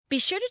Be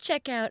sure to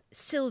check out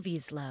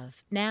Sylvie's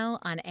Love, now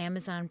on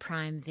Amazon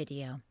Prime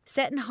Video.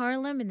 Set in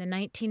Harlem in the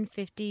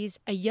 1950s,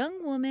 a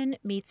young woman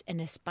meets an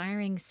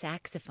aspiring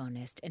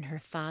saxophonist in her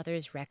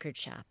father's record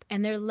shop,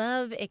 and their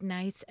love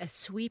ignites a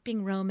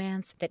sweeping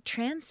romance that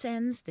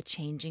transcends the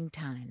changing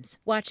times.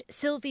 Watch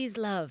Sylvie's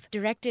Love,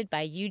 directed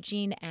by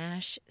Eugene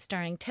Ash,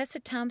 starring Tessa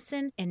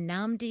Thompson and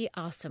Nnamdi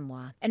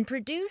Asomugha, and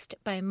produced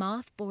by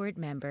Moth board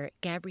member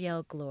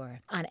Gabrielle Glore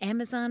on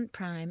Amazon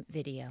Prime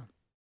Video.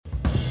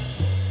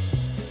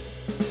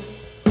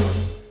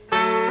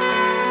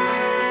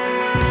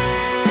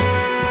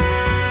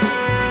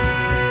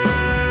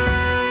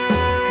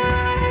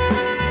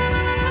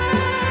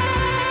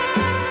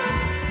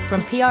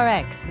 From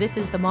PRX, this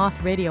is the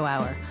Moth Radio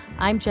Hour.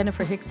 I'm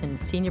Jenifer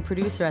Hixson, senior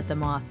producer at The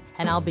Moth,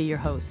 and I'll be your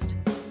host.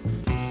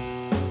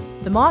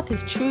 The Moth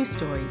is true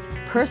stories,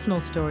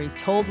 personal stories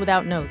told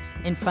without notes,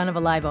 in front of a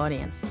live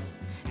audience.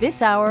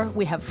 This hour,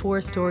 we have 4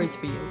 stories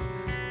for you.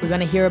 We're going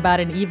to hear about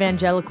an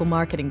evangelical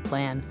marketing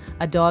plan,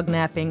 a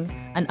dognapping,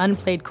 an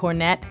unplayed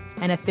cornet,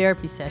 and a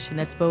therapy session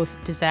that's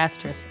both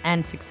disastrous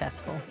and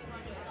successful.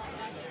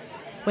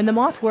 When The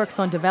Moth works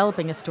on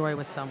developing a story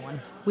with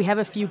someone, we have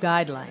a few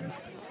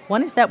guidelines.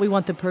 One is that we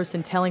want the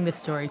person telling the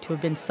story to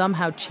have been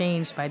somehow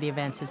changed by the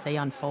events as they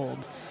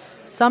unfold.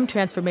 Some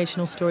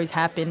transformational stories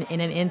happen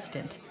in an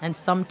instant, and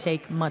some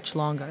take much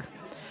longer.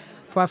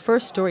 For our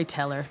first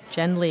storyteller,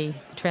 Jen Lee,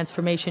 the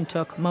transformation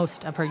took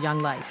most of her young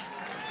life.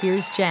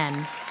 Here's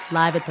Jen,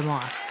 live at The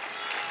Moth.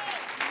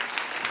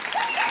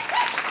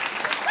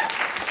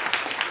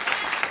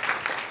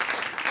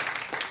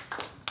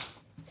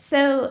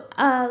 So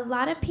a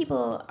lot of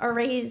people are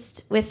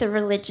raised with a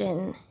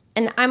religion,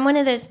 and I'm one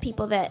of those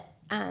people that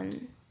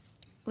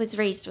was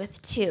raised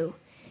with 2.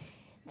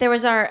 There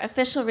was our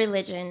official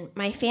religion.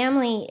 My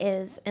family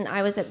is, and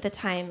I was at the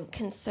time,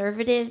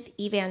 conservative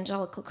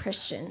evangelical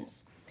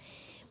Christians.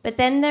 But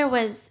then there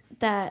was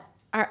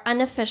our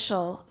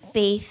unofficial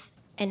faith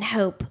and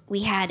hope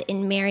we had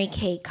in Mary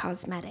Kay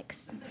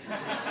Cosmetics.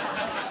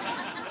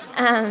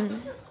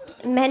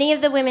 Many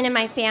of the women in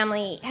my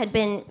family had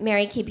been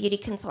Mary Kay beauty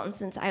consultants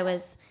since I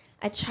was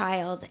a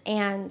child,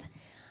 and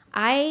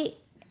I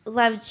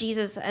loved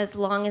Jesus as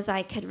long as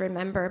I could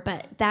remember,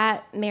 but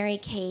that Mary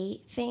Kay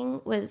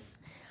thing I was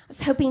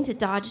hoping to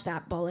dodge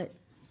that bullet.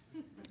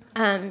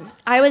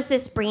 I was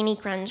this brainy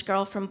grunge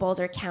girl from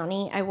Boulder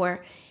County. I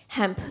wore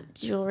hemp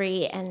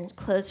jewelry and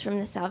clothes from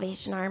the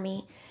Salvation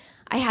Army.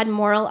 I had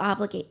moral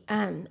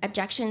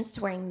objections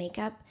to wearing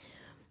makeup.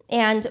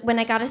 And when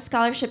I got a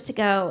scholarship to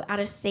go out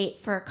of state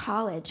for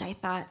college, I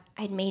thought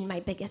I'd made my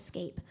big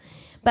escape.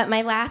 But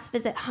my last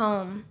visit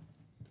home,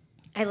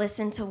 I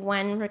listened to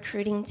one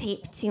recruiting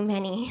tape too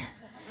many.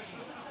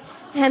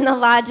 And the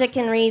logic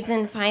and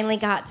reason finally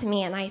got to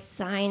me, and I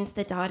signed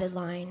the dotted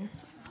line.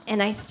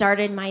 And I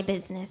started my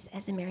business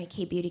as a Mary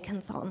Kay beauty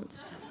consultant.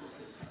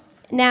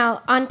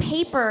 Now, on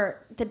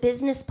paper, the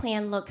business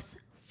plan looks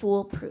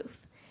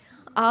foolproof.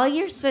 All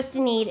you're supposed to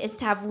need is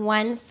to have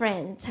one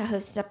friend to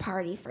host a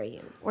party for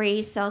you, where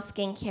you sell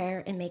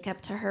skincare and makeup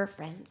to her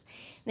friends.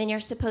 Then you're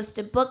supposed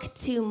to book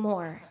 2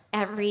 more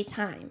every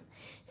time,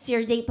 so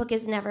your date book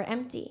is never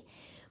empty.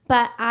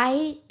 But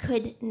I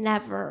could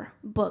never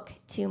book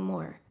 2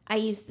 more. I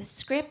used the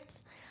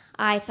script.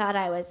 I thought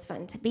I was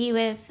fun to be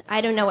with.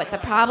 I don't know what the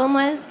problem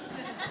was.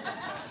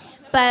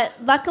 But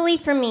luckily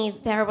for me,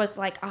 there was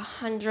like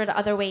 100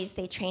 other ways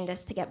they trained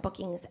us to get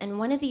bookings. And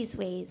one of these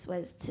ways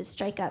was to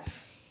strike up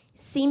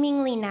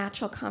seemingly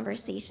natural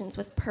conversations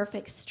with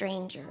perfect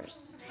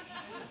strangers.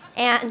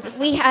 And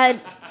we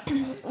had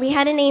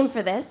a name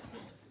for this.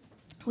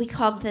 We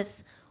called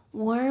this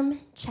warm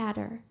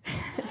chatter.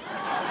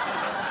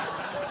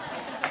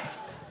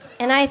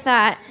 And I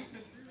thought,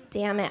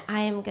 damn it, I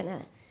am going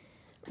to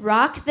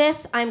rock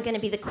this. I'm going to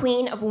be the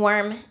queen of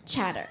warm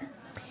chatter.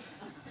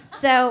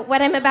 So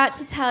what I'm about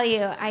to tell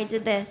you, I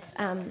did this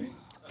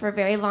for a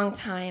very long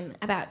time,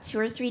 about 2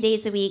 or 3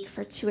 days a week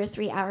for 2 or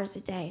 3 hours a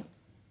day.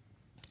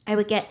 I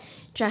would get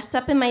dressed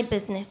up in my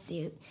business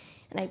suit,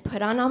 and I'd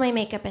put on all my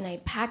makeup, and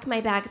I'd pack my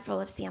bag full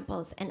of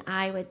samples, and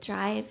I would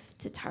drive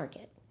to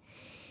Target.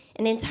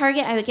 And in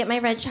Target, I would get my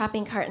red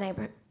shopping cart, and I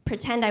would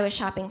pretend I was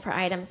shopping for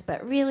items,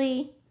 but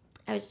really,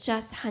 I was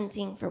just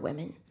hunting for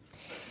women.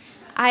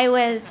 I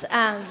was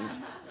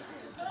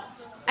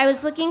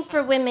looking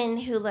for women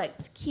who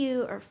looked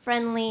cute or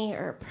friendly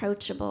or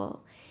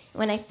approachable.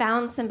 When I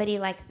found somebody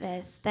like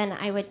this, then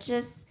I would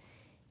just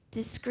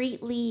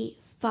discreetly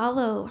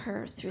follow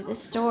her through the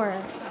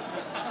store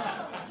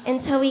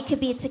until we could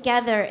be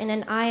together in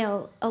an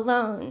aisle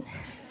alone.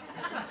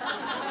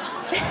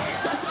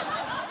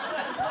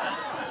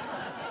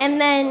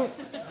 And then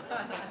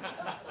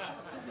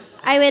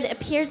I would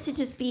appear to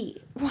just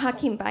be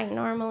walking by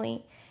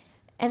normally,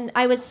 and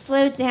I would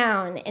slow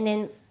down, and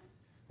in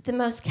the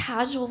most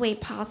casual way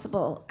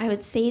possible, I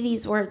would say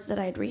these words that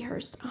I'd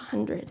rehearsed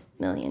 100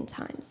 million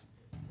times.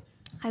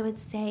 I would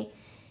say,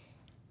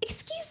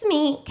 "Excuse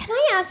me, can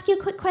I ask you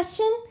a quick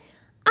question?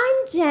 I'm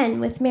Jen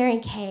with Mary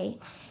Kay,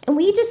 and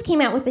we just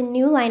came out with a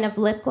new line of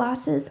lip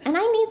glosses, and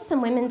I need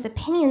some women's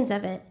opinions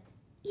of it.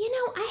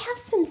 I have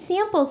some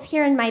samples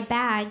here in my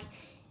bag.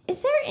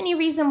 Is there any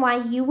reason why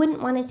you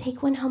wouldn't want to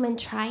take one home and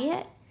try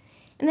it?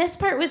 And this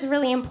part was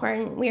really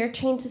important. We are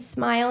trained to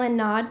smile and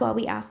nod while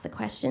we ask the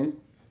question.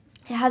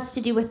 It has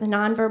to do with the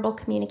nonverbal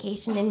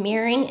communication and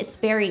mirroring. It's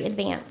very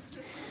advanced.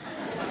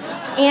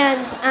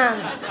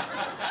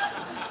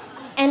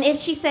 And if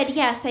she said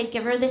yes, I'd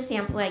give her the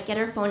sample, I'd get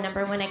her phone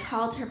number. When I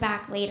called her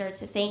back later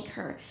to thank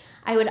her,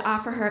 I would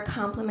offer her a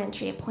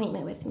complimentary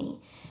appointment with me.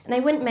 And I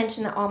wouldn't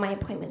mention that all my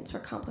appointments were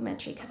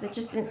complimentary because it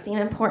just didn't seem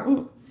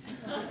important.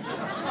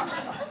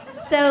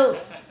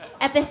 So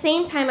at the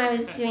same time I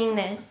was doing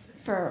this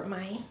for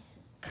my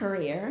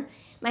career,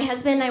 my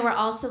husband and I were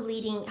also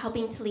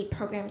helping to lead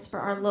programs for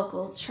our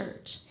local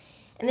church.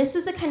 And this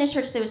was the kind of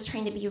church that was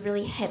trying to be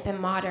really hip and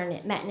modern.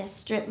 It met in a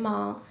strip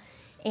mall,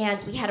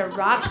 and we had a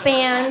rock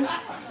band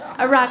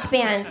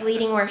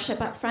leading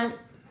worship up front.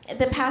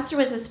 The pastor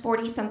was this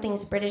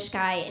 40-somethings British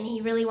guy, and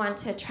he really wanted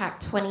to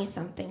attract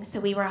 20-somethings, so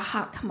we were a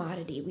hot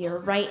commodity. We were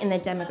right in the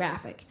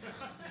demographic.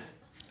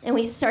 And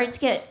we started to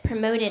get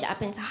promoted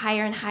up into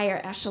higher and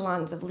higher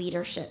echelons of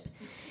leadership.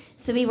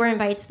 So we were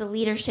invited to the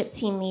leadership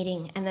team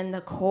meeting and then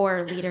the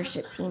core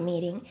leadership team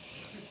meeting.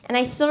 And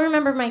I still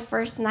remember my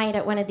first night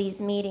at one of these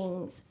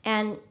meetings.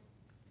 And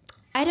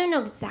I don't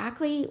know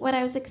exactly what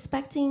I was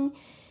expecting,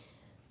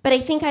 but I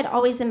think I'd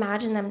always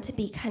imagined them to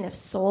be kind of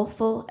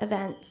soulful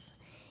events.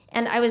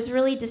 And I was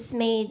really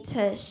dismayed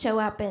to show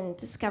up and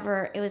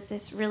discover it was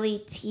this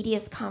really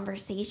tedious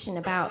conversation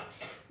about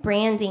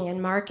branding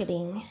and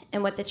marketing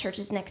and what the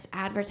church's next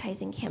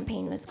advertising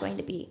campaign was going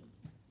to be.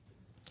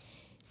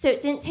 So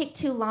it didn't take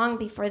too long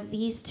before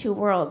these two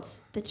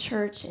worlds, the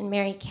church and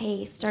Mary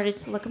Kay, started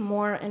to look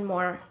more and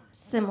more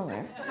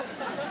similar.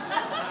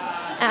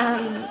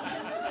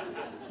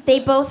 They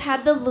both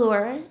had the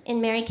lure. In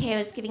Mary Kay, I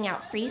was giving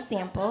out free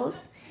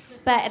samples,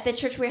 but at the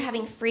church we were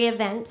having free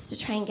events to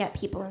try and get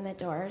people in the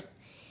doors.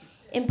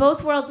 In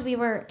both worlds, we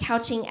were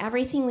couching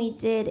everything we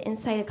did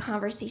inside a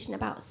conversation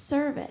about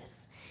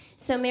service.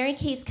 So Mary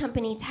Kay's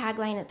company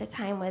tagline at the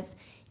time was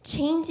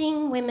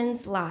changing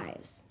women's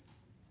lives,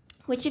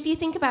 which if you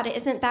think about it,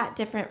 isn't that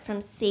different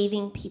from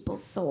saving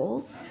people's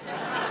souls.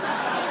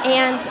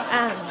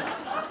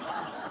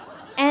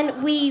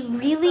 And we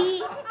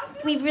really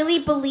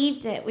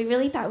believed it. We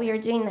really thought we were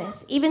doing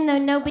this, even though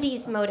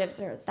nobody's motives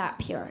are that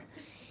pure.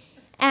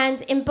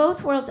 And in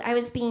both worlds, I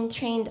was being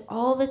trained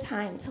all the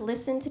time to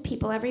listen to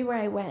people everywhere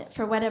I went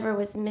for whatever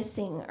was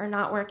missing or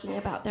not working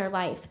about their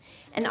life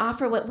and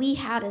offer what we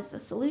had as the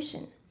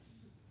solution.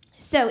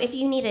 So if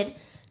you needed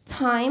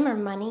time or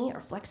money or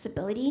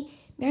flexibility,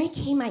 Mary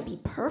Kay might be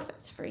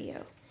perfect for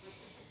you.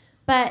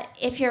 But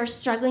if you're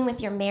struggling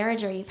with your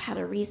marriage or you've had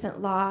a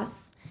recent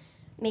loss,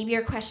 maybe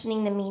you're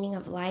questioning the meaning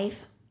of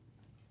life,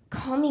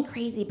 call me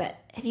crazy, but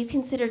have you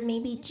considered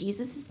maybe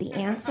Jesus is the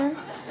answer?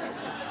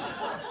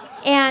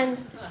 And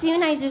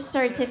soon I just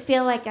started to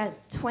feel like a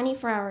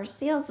 24-hour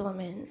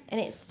saleswoman, and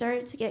it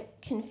started to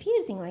get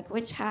confusing, like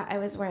which hat I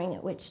was wearing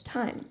at which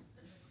time.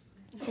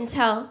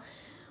 Until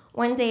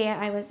one day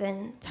I was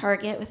in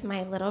Target with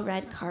my little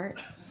red cart,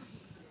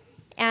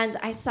 and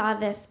I saw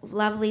this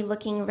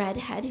lovely-looking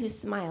redhead who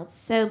smiled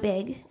so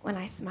big when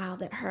I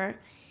smiled at her,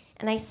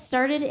 and I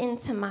started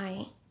into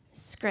my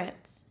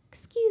script.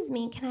 Excuse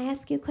me, can I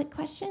ask you a quick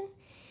question?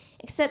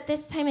 Except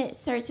this time it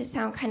started to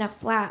sound kind of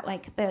flat,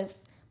 like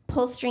those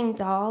pull-string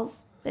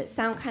dolls that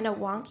sound kind of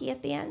wonky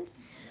at the end.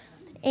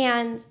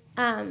 And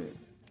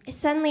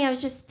suddenly I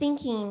was just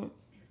thinking,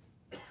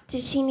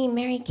 does she need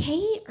Mary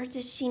Kay or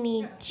does she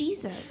need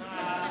Jesus?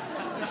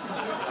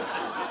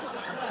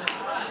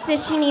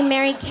 Does she need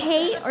Mary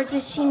Kay or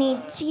does she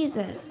need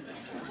Jesus?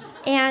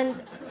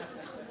 And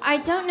I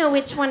don't know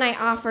which one I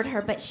offered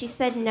her, but she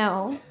said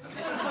no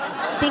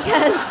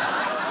because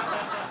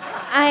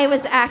I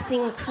was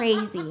acting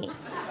crazy.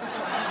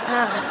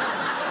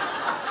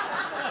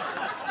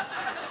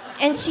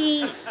 And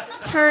she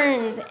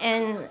turned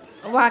and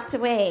walked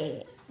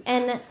away.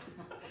 And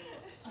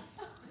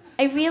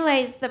I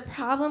realized the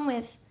problem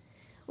with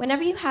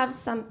whenever you have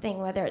something,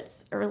 whether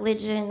it's a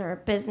religion or a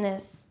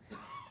business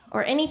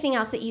or anything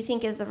else that you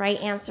think is the right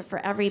answer for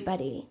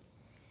everybody,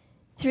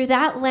 through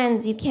that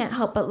lens, you can't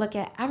help but look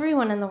at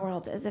everyone in the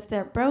world as if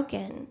they're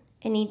broken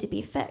and need to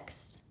be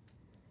fixed.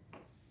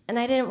 And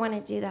I didn't want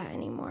to do that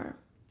anymore.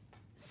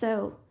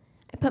 So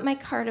I put my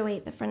cart away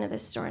at the front of the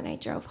store and I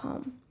drove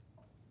home.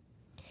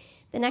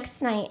 The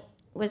next night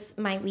was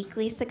my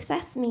weekly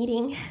success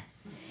meeting.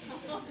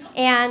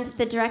 And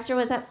the director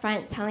was up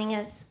front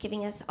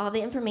giving us all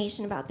the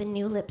information about the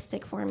new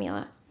lipstick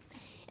formula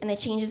and the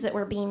changes that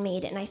were being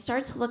made. And I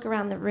started to look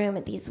around the room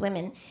at these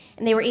women,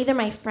 and they were either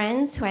my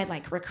friends who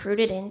I'd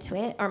recruited into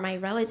it or my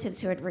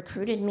relatives who had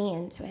recruited me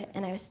into it.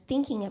 And I was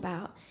thinking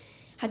about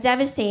how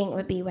devastating it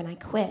would be when I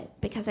quit,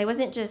 because I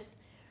wasn't just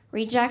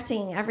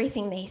rejecting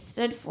everything they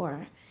stood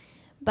for,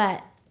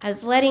 but I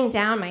was letting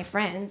down my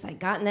friends. I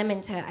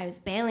was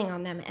bailing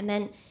on them. And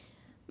then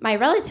my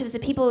relatives, the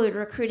people who had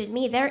recruited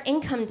me, their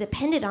income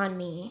depended on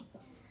me.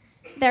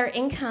 Their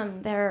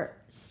income, their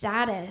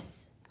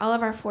status, all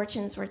of our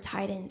fortunes were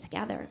tied in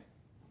together.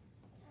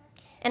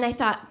 And I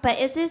thought, but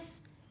is this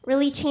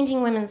really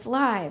changing women's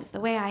lives the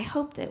way I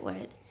hoped it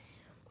would?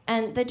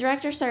 And the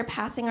director started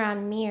passing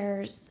around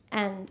mirrors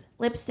and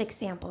lipstick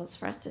samples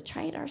for us to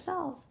try it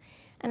ourselves.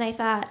 And I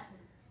thought,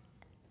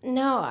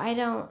 no, I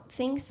don't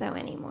think so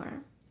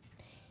anymore.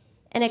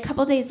 And a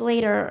couple days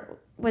later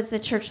was the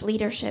church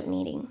leadership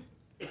meeting.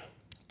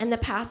 And the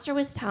pastor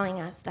was telling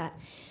us that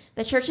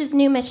the church's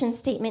new mission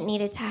statement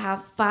needed to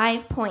have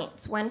 5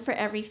 points, one for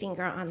every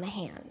finger on the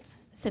hand,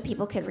 so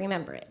people could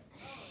remember it.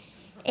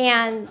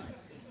 And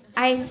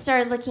I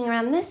started looking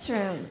around this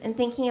room and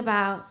thinking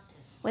about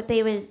what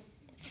they would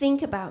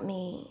think about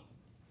me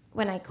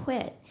when I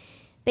quit.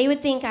 They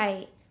would think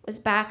I was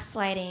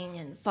backsliding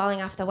and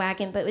falling off the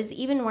wagon, but it was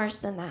even worse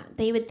than that.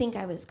 They would think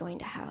I was going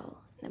to hell,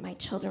 that my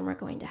children were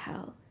going to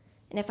hell.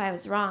 And if I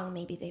was wrong,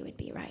 maybe they would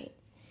be right.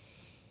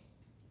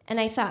 And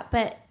I thought,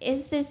 but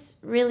is this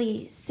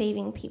really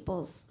saving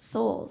people's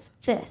souls,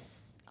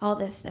 all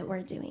this that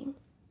we're doing?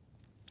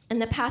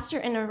 And the pastor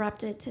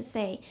interrupted to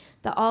say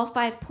that all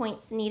 5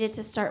 points needed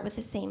to start with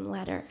the same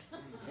letter.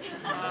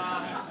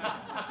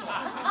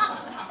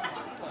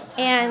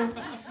 And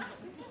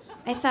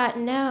I thought,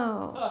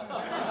 no,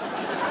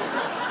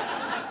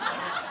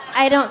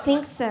 I don't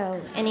think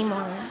so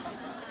anymore.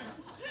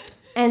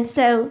 And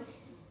so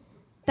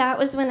that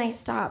was when I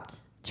stopped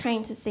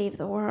trying to save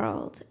the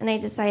world, and I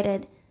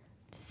decided to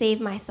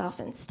save myself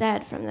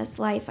instead from this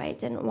life I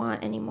didn't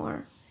want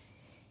anymore.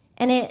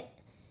 And it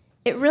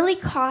really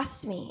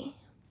cost me.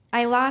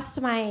 I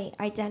lost my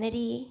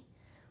identity.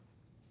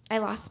 I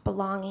lost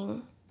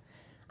belonging.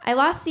 I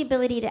lost the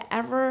ability to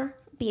ever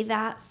be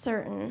that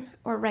certain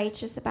or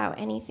righteous about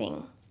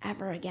anything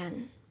ever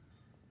again.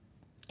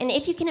 And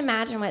if you can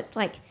imagine what it's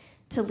like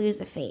to lose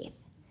a faith,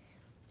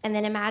 and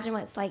then imagine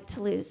what it's like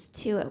to lose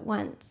two at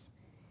once.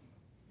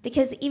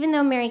 Because even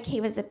though Mary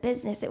Kay was a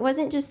business, it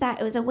wasn't just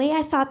that. It was a way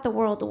I thought the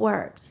world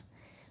worked.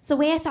 It's a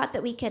way I thought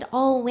that we could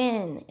all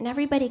win and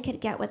everybody could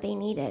get what they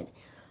needed.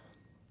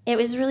 It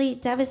was really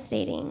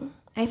devastating.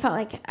 I felt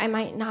like I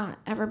might not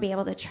ever be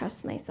able to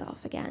trust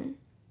myself again.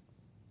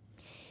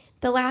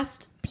 The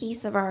last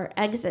piece of our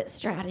exit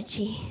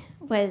strategy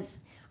was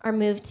our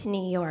move to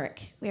New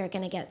York. We were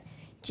going to get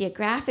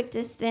geographic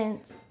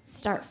distance,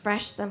 start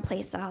fresh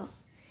someplace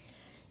else.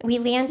 We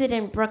landed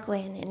in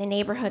Brooklyn in a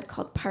neighborhood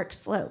called Park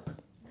Slope.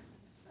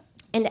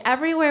 And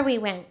everywhere we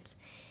went,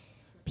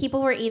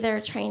 people were either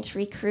trying to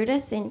recruit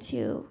us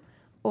into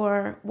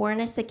or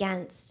warn us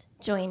against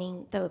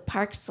joining the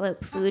Park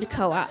Slope Food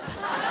Co-op.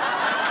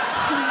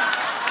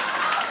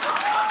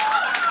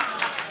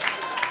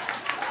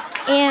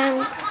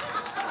 And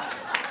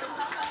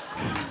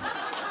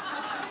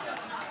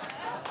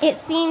it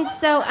seemed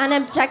so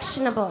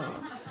unobjectionable,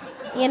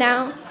 you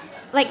know?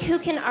 Like, who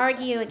can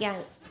argue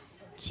against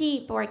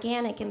cheap,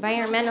 organic,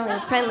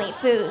 environmentally friendly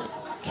food,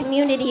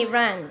 community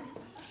run?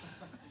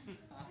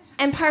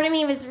 And part of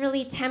me was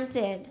really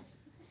tempted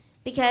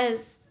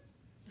because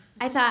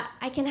I thought,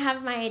 I can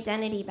have my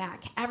identity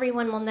back.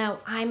 Everyone will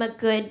know I'm a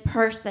good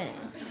person.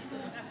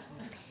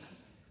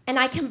 And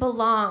I can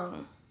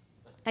belong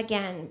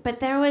again. But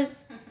there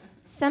was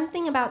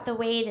something about the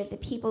way that the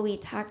people we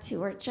talked to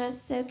were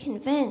just so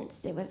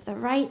convinced it was the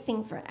right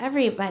thing for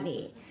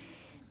everybody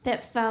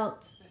that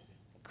felt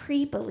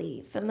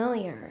creepily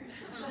familiar.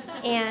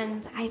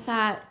 And I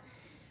thought,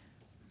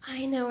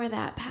 I know where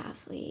that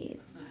path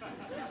leads.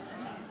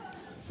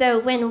 So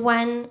when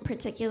one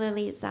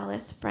particularly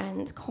zealous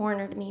friend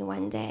cornered me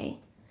one day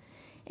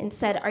and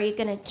said, are you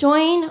going to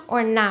join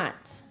or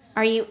not?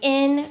 Are you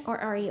in or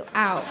are you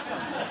out?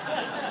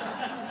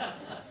 I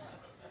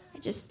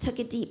just took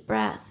a deep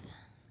breath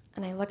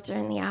and I looked her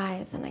in the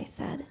eyes and I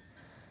said,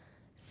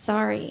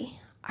 sorry,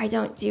 I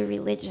don't do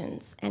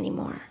religions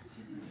anymore.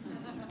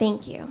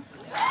 Thank you.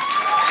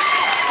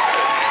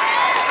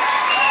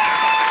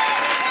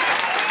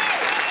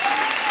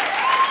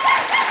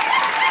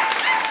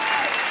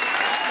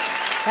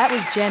 That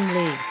was Jen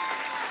Lee.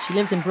 She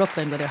lives in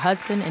Brooklyn with her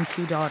husband and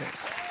 2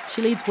 daughters.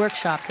 She leads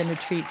workshops and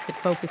retreats that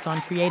focus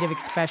on creative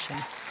expression,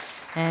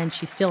 and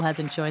she still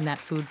hasn't joined that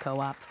food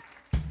co-op.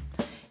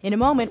 In a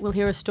moment, we'll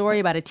hear a story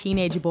about a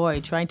teenage boy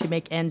trying to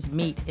make ends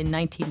meet in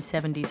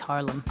 1970s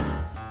Harlem.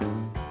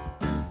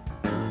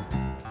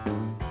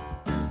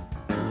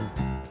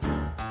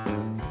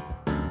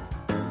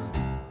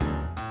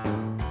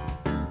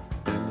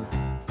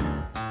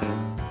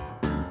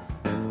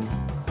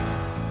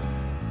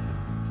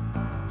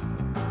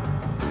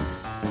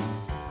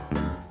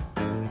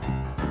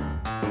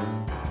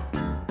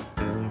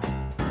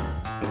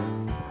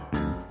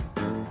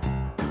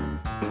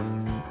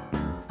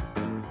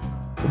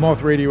 The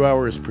Moth Radio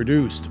Hour is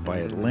produced by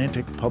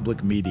Atlantic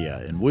Public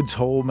Media in Woods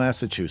Hole,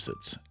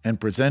 Massachusetts, and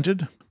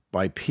presented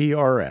by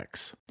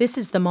PRX. This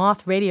is the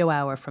Moth Radio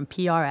Hour from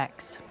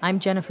PRX. I'm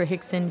Jenifer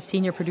Hixson,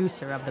 senior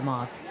producer of The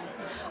Moth.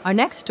 Our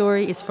next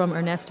story is from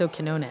Ernesto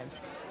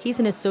Quinonez. He's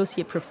an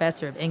associate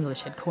professor of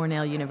English at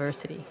Cornell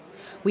University.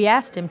 We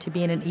asked him to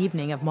be in an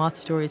evening of Moth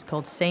stories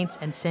called Saints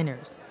and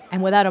Sinners,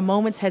 and without a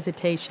moment's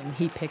hesitation,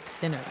 he picked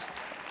Sinners.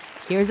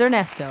 Here's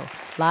Ernesto,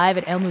 live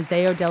at El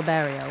Museo del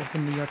Barrio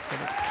in New York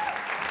City.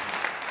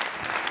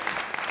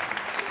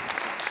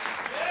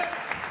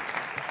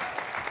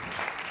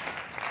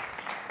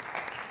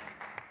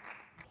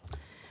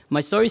 My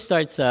story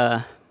starts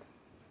a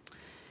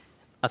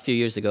few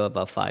years ago,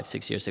 about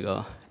 5-6 years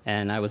ago,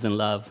 and I was in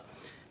love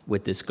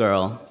with this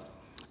girl,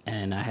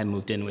 and I had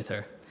moved in with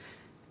her,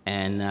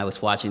 and I was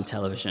watching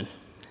television,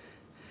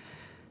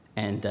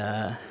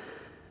 and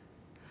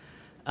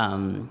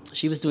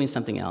she was doing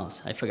something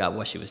else. I forgot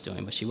what she was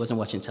doing, but she wasn't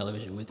watching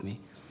television with me.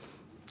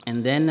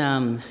 And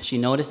then she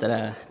noticed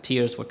that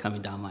tears were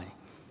coming down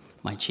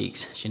my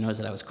cheeks. She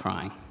noticed that I was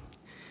crying.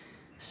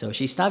 So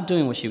she stopped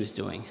doing what she was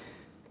doing,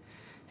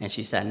 and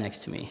she sat next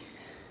to me.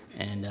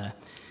 And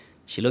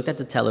she looked at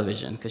the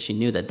television, because she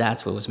knew that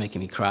that's what was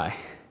making me cry.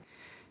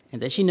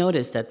 And then she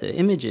noticed that the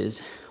images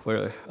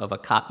were of a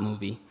cop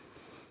movie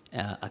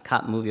of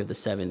the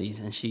 70s,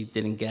 and she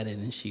didn't get it,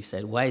 and she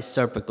said, "Why is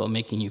Serpico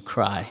making you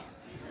cry?"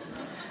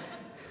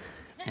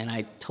 And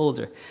I told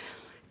her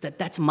that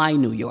that's my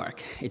New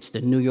York. It's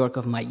the New York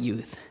of my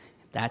youth.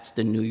 That's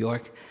the New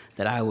York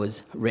that I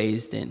was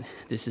raised in.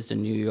 This is the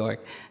New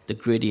York, the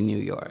gritty New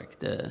York,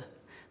 the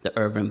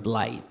urban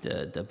blight,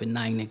 the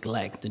benign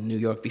neglect, the New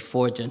York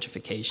before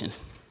gentrification.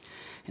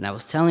 And I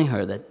was telling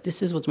her that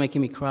this is what's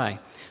making me cry.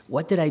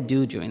 What did I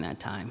do during that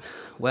time?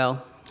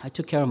 Well, I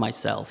took care of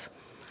myself.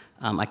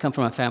 I come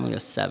from a family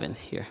of 7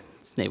 here.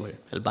 It's neighborhood,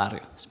 El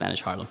Barrio,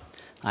 Spanish Harlem.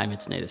 I'm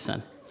its native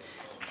son.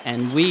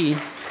 And we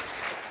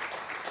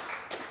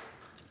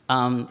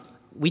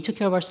took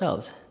care of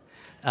ourselves.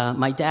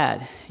 My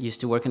dad used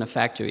to work in a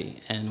factory,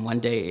 and one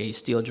day a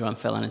steel drum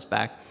fell on his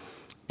back,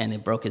 and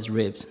it broke his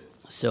ribs.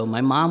 So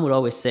my mom will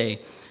always say,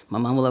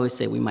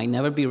 we might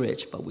never be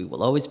rich, but we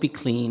will always be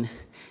clean,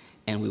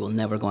 and we will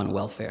never go on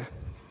welfare.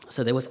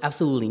 So there was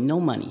absolutely no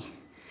money.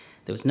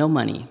 There was no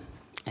money.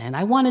 And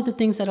I wanted the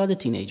things that other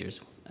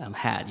teenagers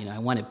had. I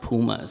wanted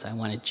Pumas, I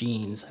wanted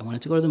jeans, I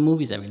wanted to go to the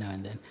movies every now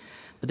and then.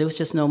 But there was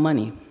just no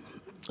money.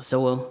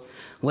 So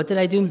what did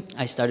I do?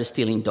 I started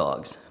stealing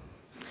dogs.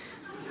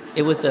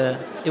 It was a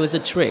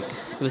trick.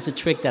 It was a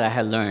trick that I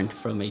had learned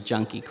from a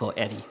junkie called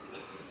Eddie.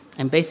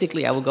 And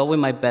basically, I would go with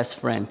my best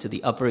friend to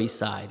the Upper East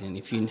Side. And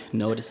if you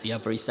notice, the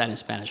Upper East Side and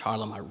Spanish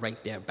Harlem are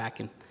right there, back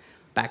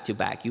to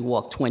back. You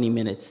walk 20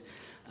 minutes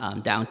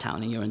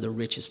downtown, and you're in the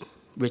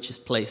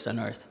richest place on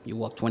earth. You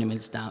walk 20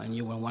 minutes down, and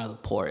you were in one of the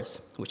poorest,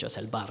 which was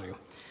El Barrio.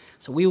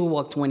 So we would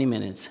walk 20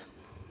 minutes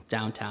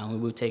downtown. We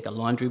would take a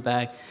laundry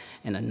bag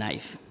and a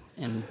knife.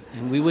 And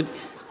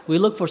we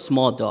look for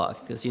small dogs,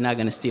 because you're not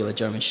going to steal a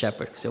German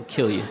Shepherd, because he'll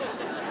kill you.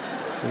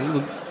 So we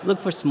would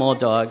look for small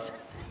dogs,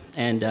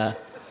 and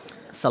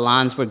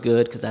salons were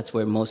good, because that's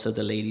where most of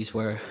the ladies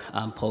were,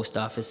 post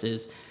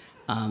offices,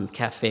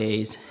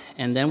 cafes.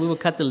 And then we would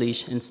cut the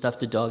leash and stuff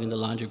the dog in the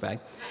laundry bag.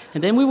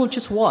 And then we would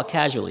just walk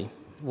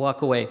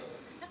away.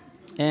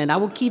 And I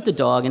would keep the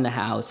dog in the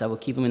house. I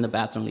would keep him in the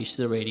bathroom, leashed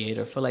to the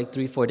radiator for like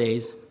 3-4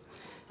 days.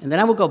 And then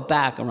I would go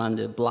back around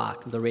the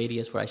block, the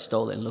radius where I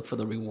stole it, and look for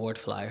the reward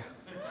flyer.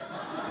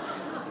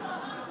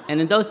 And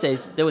in those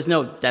days, there was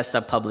no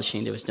desktop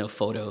publishing, there was no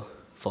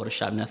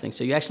Photoshop, nothing.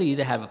 So you actually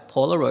either have a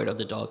Polaroid of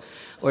the dog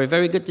or a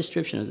very good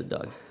description of the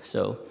dog.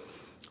 So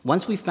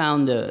once we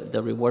found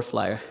the reward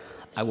flyer,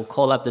 I would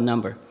call up the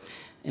number.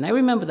 And I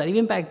remember that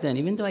even back then,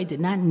 even though I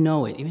did not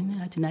know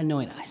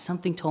it,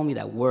 something told me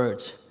that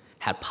words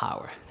had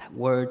power, that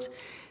words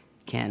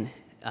can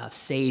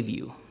save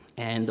you.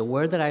 And the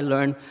word that I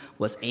learned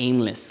was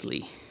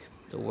aimlessly.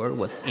 The word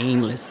was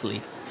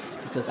aimlessly,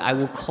 because I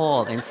would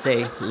call and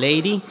say,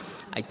 "Lady,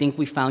 I think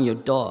we found your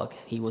dog.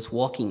 He was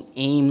walking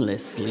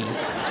aimlessly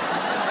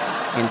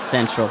in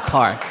Central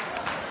Park."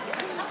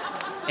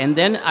 And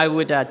then I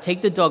would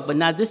take the dog, but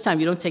not this time.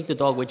 You don't take the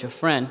dog with your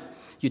friend.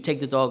 You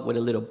take the dog with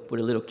a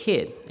little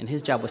kid, and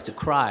his job was to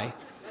cry.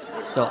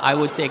 So I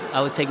would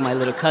take my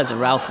little cousin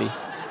Ralphie,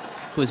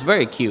 who was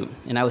very cute,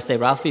 and I would say,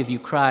 "Ralphie, if you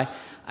cry,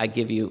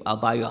 I'll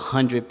buy you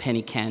 100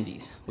 penny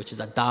candies," which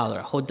is $1,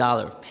 a whole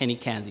dollar of penny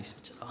candies,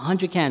 which is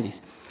 100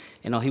 candies.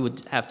 And all he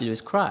would have to do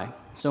is cry.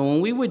 So when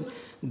we would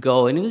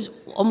go, and it was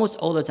almost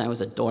all the time, it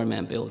was a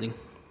doorman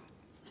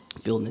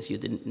buildings you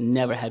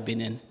never had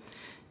been in.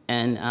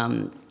 And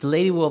the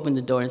lady would open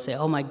the door and say,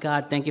 "Oh my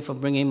God, thank you for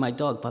bringing my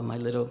dog." But my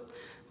little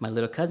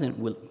cousin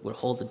would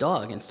hold the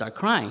dog and start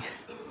crying.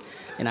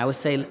 And I would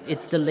say,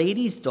 "It's the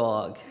lady's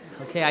dog.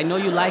 Okay, I know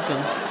you like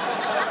him,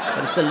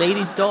 but it's the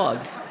lady's dog.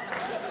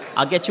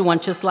 I'll get you one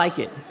just like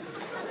it."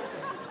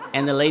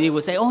 And the lady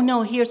would say, "Oh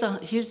no, here's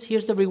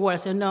the reward." I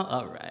said, "No,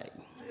 all right."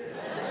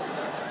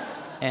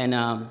 And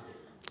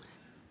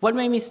what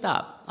made me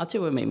stop? I'll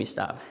tell you what made me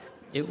stop.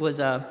 It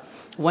was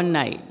one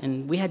night,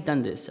 and we had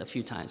done this a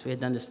few times. We had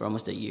done this for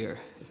almost a year,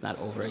 if not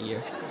over a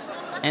year.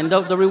 And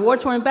the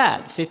rewards weren't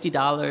bad.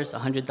 $50,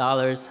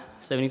 $100,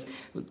 $70.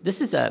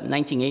 This is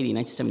 1980,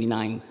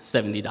 1979,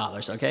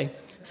 $70. Okay,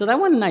 so that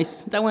went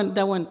nice. That went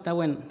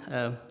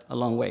a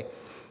long way.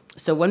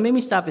 So what made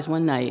me stop is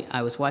one night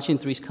I was watching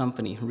Three's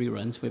Company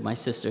reruns with my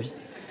sisters,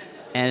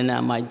 and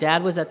my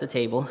dad was at the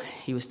table.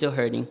 He was still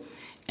hurting,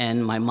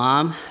 and my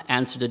mom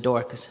answered the door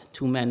because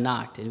 2 men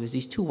knocked. It was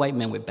these 2 white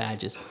men with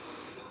badges,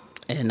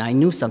 and I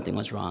knew something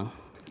was wrong.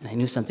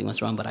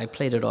 But I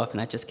played it off, and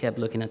I just kept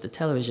looking at the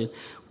television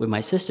with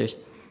my sisters.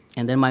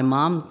 And then my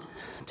mom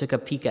took a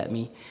peek at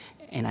me,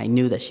 And I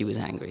knew that she was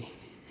angry.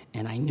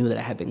 And I knew that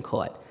I had been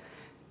caught.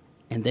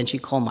 And then she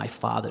called my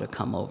father to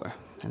come over.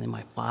 And then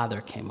my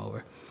father came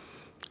over.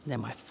 And then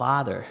my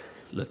father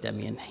looked at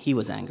me, and he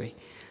was angry.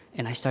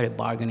 And I started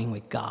bargaining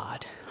with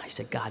God. I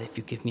said, God, if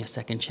you give me a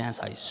second chance,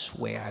 I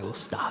swear I will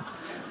stop.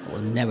 I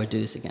will never do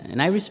this again.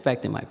 And I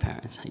respected my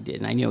parents. I did.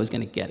 And I knew I was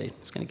going to get it. I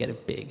was going to get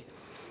it big.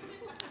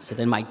 So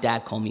then my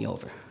dad called me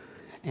over.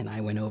 And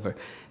I went over.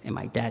 And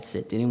my dad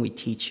said, didn't we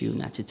teach you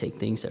not to take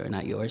things that are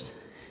not yours?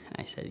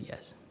 And I said,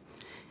 yes.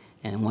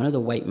 And one of the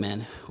white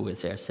men who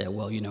was there said,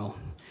 well, you know,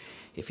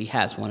 if he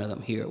has one of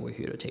them here, we're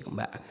here to take him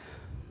back.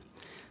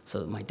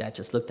 So my dad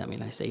just looked at me,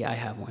 and I said, yeah, I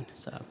have one.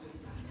 So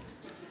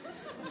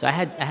I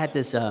had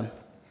this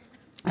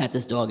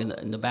dog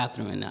in the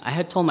bathroom, and I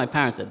had told my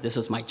parents that this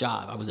was my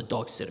job. I was a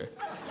dog sitter,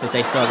 because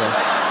they saw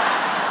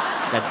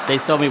that they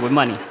saw me with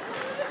money.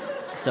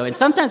 So, and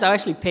sometimes I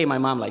actually pay my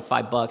mom like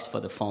 $5 for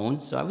the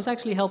phone, so I was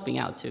actually helping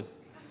out too.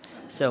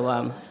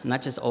 So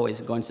not just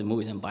always going to the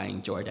movies and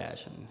buying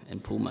Jordache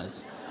and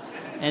Pumas.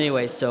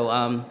 Anyway, so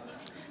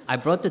I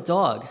brought the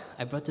dog,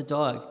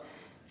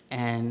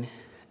 and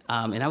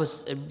I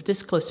was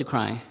this close to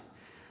crying.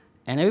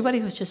 And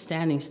everybody was just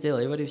standing still.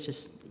 Everybody was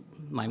just,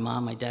 my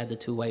mom, my dad, the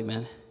two white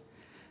men.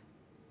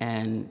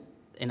 And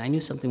I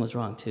knew something was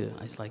wrong too.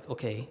 I was like,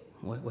 okay,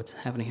 what's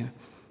happening here?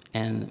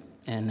 And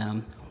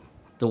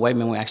the white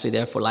men were actually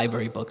there for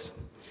library books.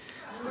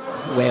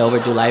 Way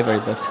overdue library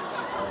books.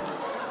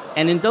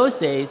 And in those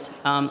days,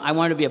 I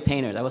wanted to be a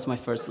painter. That was my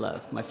first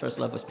love. My first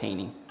love was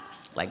painting.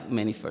 Like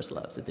many first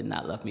loves, it did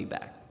not love me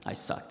back. I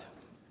sucked.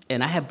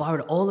 And I had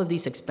borrowed all of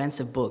these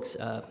expensive books,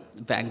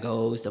 Van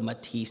Gogh's, the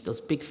Matisse, those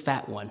big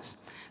fat ones.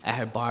 I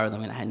had borrowed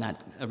them, and I had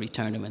not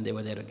returned them, and they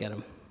were there to get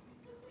them.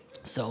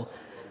 So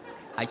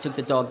I took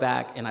the dog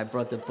back, and I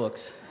brought the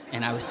books,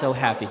 and I was so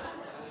happy.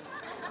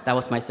 That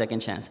was my second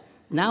chance.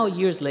 Now,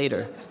 years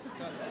later,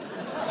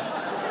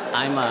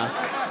 I'm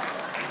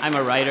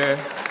a writer,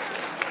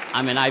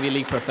 I'm an Ivy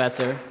League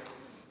professor,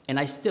 and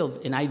I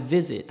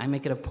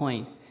make it a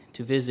point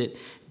to visit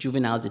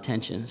juvenile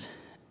detentions.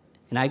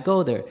 And I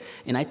go there,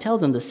 and I tell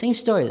them the same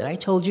story that I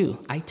told you.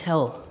 I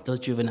tell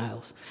those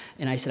juveniles.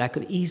 And I said, I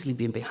could easily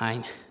be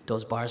behind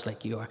those bars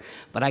like you are,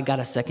 but I got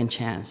a second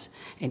chance.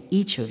 And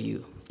each of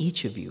you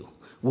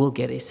will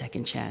get a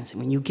second chance. And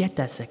when you get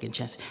that second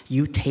chance,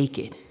 you take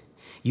it,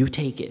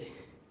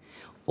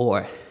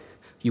 or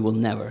you will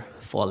never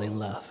fall in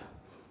love.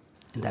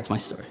 And that's my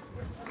story.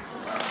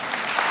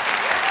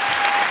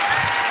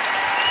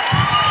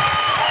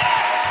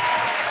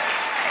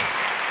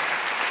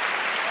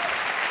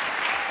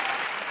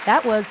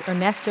 That was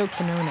Ernesto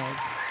Quinonez.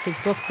 His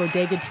book,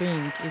 Bodega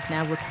Dreams, is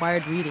now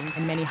required reading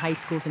in many high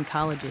schools and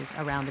colleges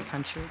around the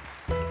country.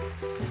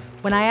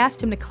 When I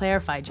asked him to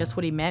clarify just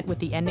what he meant with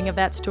the ending of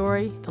that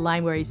story, the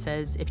line where he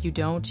says, if you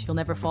don't, you'll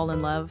never fall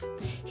in love,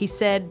 he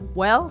said,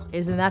 well,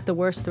 isn't that the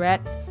worst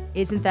threat?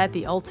 Isn't that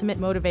the ultimate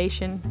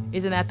motivation?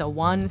 Isn't that the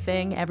one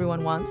thing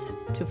everyone wants,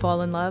 to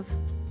fall in love?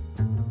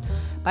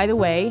 By the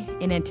way,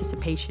 in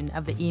anticipation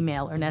of the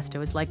email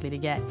Ernesto is likely to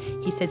get,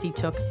 he says he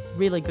took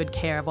really good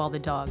care of all the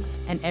dogs,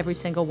 and every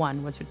single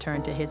one was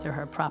returned to his or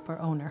her proper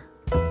owner.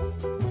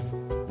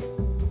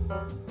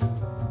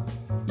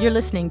 You're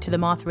listening to the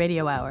Moth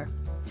Radio Hour.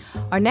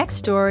 Our next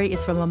story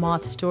is from a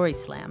Moth Story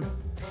Slam.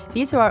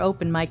 These are our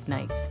open mic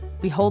nights.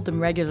 We hold them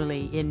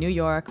regularly in New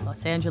York,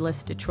 Los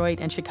Angeles,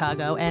 Detroit, and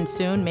Chicago, and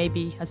soon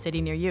maybe a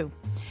city near you.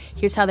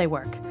 Here's how they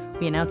work.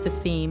 We announce a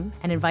theme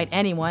and invite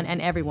anyone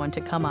and everyone to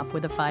come up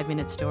with a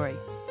 5-minute story.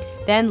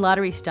 Then,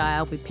 lottery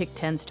style, we pick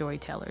 10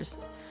 storytellers.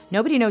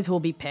 Nobody knows who will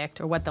be picked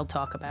or what they'll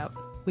talk about.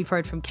 We've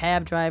heard from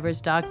cab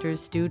drivers,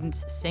 doctors,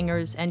 students,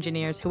 singers,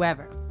 engineers,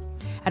 whoever.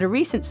 At a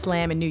recent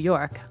slam in New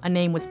York, a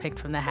name was picked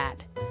from the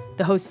hat.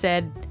 The host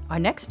said, our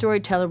next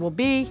storyteller will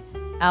be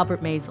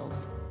Albert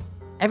Maysles.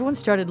 Everyone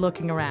started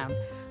looking around.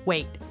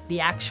 Wait, the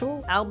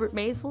actual Albert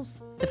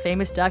Maysles? The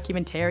famous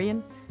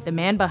documentarian? The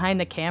man behind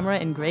the camera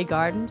in Grey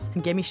Gardens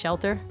and Gimme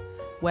Shelter?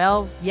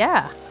 Well,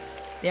 yeah.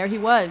 There he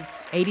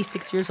was,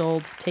 86 years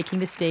old, taking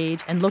the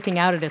stage and looking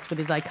out at us with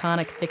his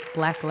iconic thick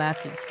black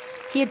glasses.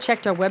 He had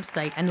checked our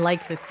website and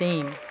liked the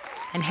theme,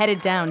 and headed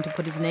down to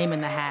put his name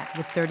in the hat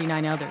with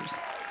 39 others.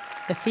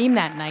 The theme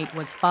that night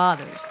was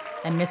fathers,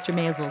 and Mr.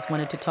 Maysles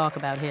wanted to talk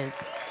about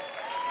his.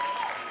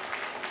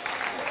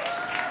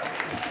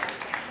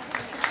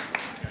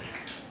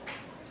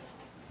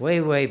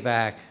 Way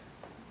back,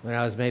 when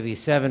I was maybe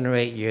 7 or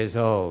 8 years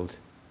old,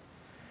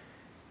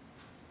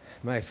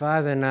 my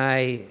father and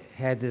I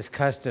had this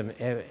custom.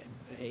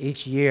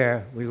 Each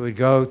year, we would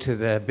go to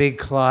the big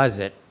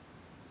closet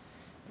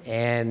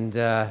and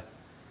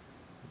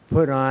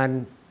put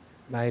on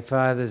my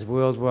father's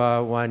World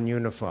War I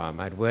uniform.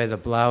 I'd wear the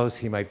blouse,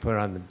 he might put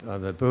on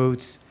the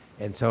boots,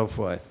 and so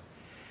forth.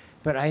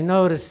 But I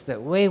noticed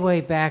that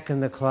way back in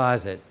the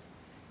closet,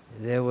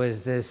 there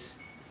was this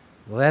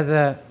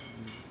leather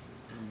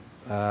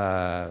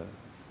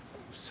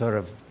sort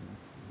of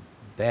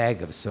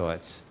bag of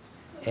sorts.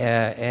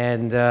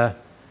 But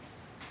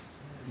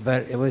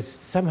it was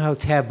somehow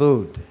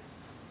tabooed,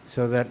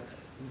 so that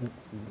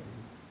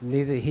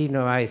neither he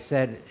nor I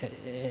said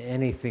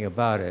anything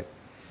about it,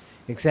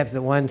 except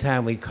that one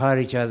time we caught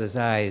each other's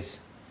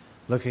eyes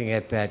looking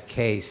at that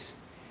case,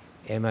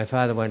 and my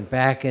father went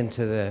back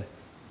into the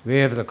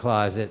rear of the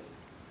closet,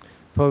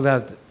 pulled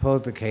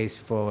the case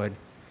forward,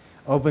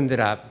 opened it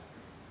up,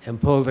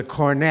 and pulled a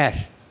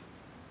cornet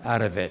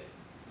out of it.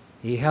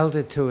 He held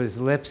it to his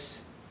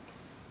lips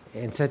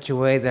in such a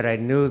way that I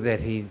knew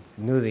that he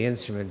knew the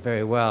instrument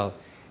very well,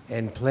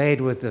 and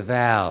played with the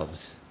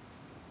valves,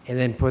 and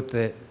then put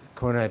the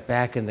cornet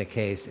back in the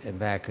case and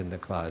back in the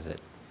closet.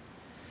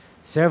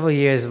 Several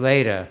years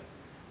later,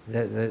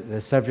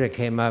 the subject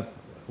came up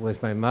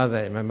with my mother,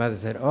 and my mother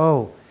said,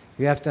 "Oh,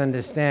 you have to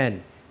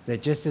understand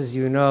that just as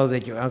you know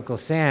that your Uncle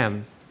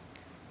Sam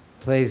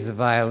plays the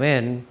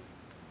violin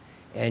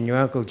and your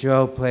Uncle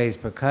Joe plays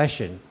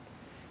percussion,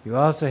 you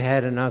also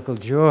had an Uncle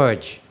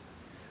George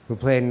who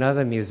played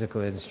another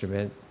musical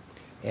instrument,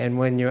 and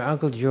when your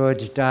Uncle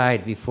George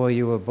died before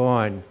you were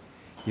born,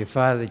 your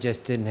father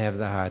just didn't have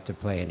the heart to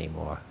play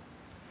anymore,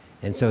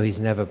 and so he's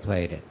never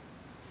played it."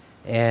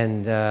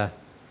 And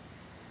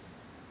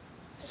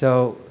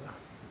so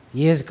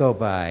years go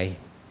by,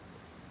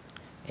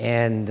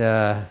 and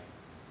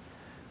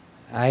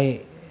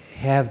I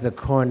have the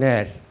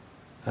cornet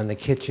on the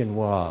kitchen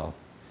wall,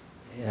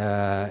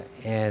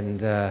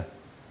 and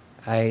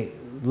I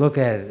look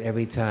at it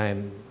every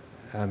time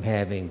I'm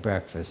having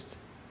breakfast,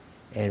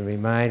 and it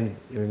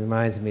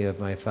reminds me of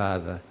my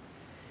father.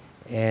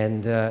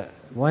 And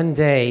one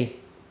day,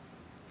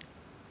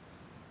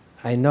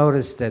 I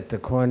noticed that the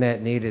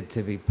cornet needed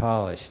to be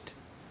polished,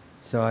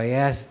 so I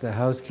asked the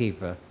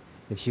housekeeper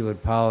if she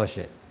would polish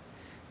it.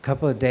 A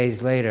couple of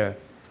days later,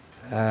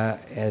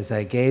 as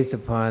I gazed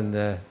upon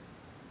the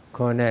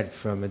cornet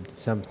from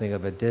something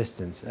of a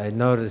distance, I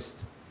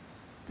noticed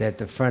that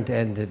the front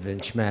end had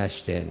been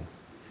smashed in.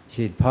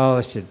 She had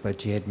polished it,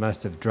 but she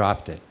must have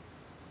dropped it.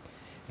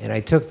 And I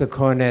took the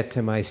cornet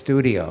to my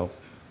studio,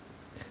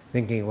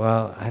 thinking,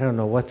 well, I don't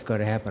know what's going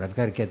to happen. I've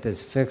got to get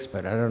this fixed,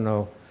 but I don't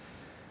know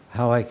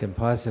how I can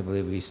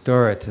possibly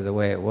restore it to the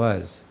way it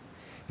was.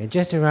 And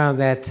just around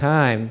that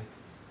time,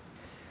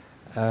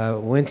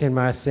 Wynton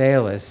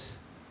Marsalis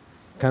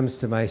comes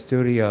to my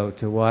studio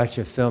to watch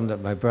a film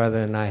that my brother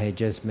and I had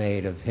just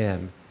made of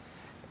him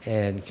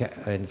and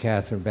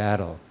Catherine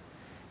Battle.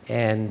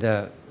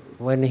 And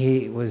when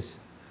he was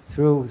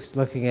through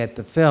looking at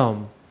the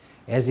film,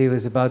 as he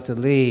was about to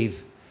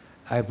leave,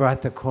 I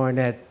brought the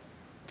cornet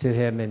to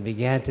him and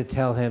began to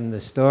tell him the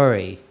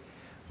story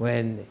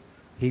when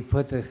he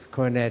put the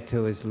cornet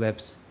to his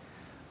lips,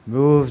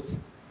 moved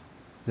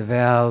the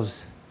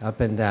valves up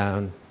and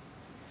down,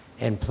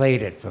 and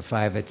played it for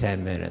 5 or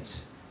 10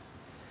 minutes.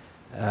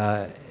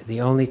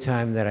 The only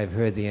time that I've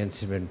heard the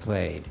instrument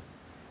played.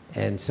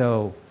 And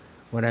so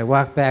when I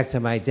walked back to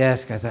my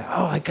desk, I thought,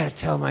 oh, I got to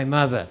tell my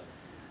mother.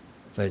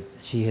 But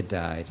she had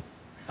died.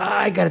 Oh,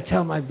 I got to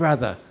tell my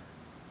brother.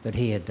 But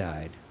he had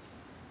died.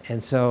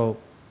 And so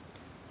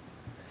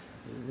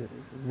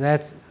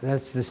that's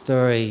the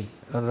story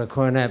of the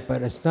cornet,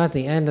 but it's not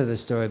the end of the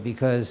story,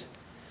 because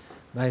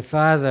my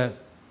father,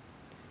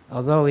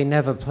 although he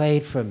never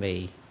played for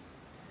me,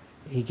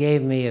 he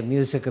gave me a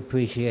music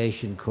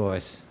appreciation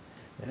course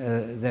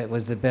that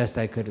was the best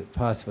I could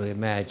possibly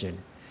imagine,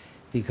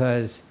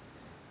 because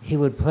he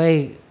would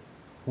play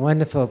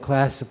wonderful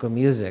classical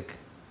music,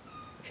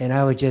 and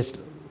I would just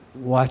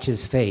watch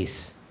his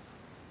face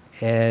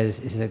as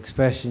his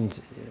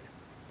expressions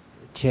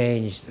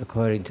changed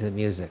according to the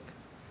music.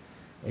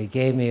 It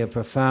gave me a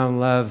profound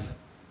love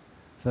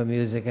for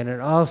music, and it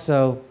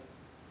also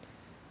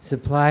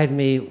supplied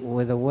me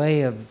with a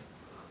way of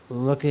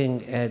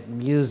looking at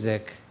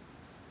music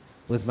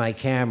with my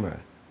camera,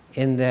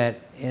 in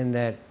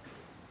that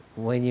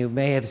when you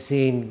may have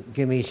seen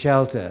Gimme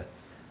Shelter,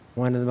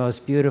 one of the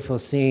most beautiful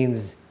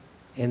scenes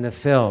in the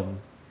film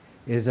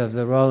is of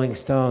the Rolling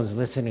Stones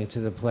listening to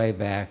the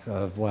playback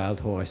of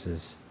Wild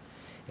Horses.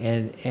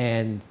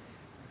 And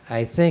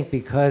I think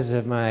because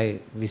of my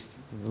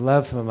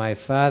love for my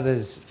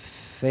father's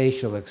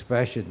facial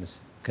expressions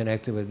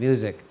connected with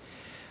music,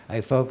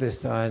 I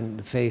focused on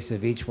the face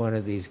of each one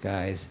of these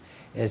guys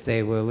as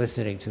they were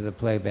listening to the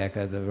playback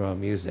of the raw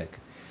music.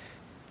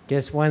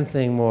 Just one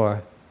thing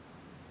more.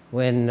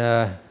 When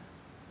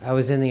I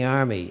was in the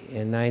Army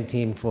in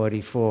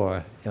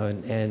 1944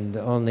 and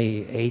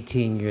only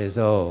 18 years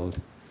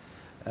old,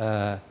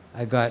 I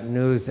got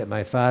news that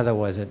my father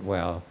wasn't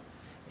well.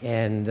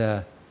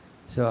 And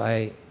so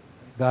I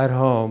got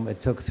home.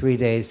 It took 3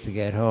 days to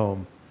get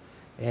home.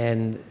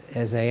 And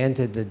as I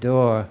entered the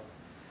door,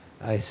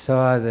 I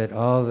saw that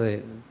all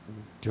the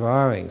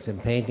drawings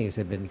and paintings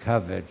had been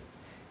covered.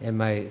 And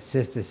my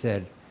sister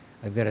said,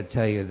 I've got to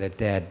tell you that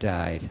Dad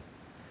died.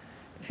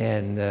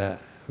 And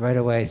right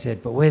away I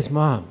said, but where's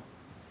Mom?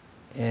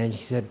 And she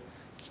said,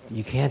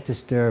 you can't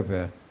disturb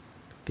her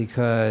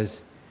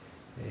because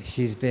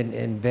she's been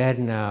in bed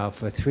now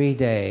for 3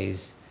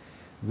 days,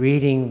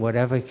 reading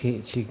whatever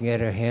she can get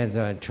her hands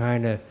on,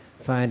 trying to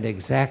find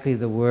exactly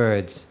the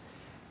words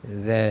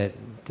that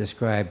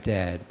describe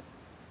Dad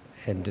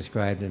and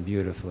described him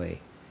beautifully.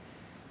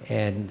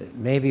 And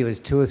maybe it was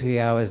 2 or 3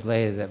 hours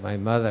later that my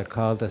mother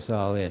called us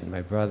all in,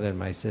 my brother and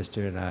my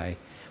sister and I,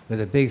 with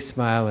a big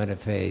smile on her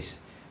face.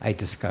 I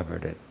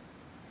discovered it.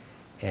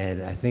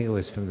 And I think it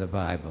was from the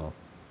Bible.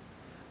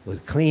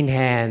 With clean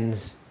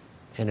hands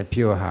and a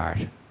pure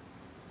heart.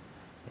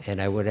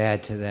 And I would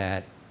add to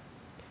that,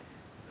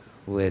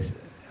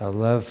 with a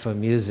love for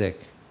music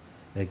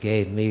that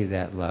gave me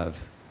that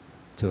love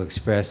to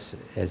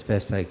express as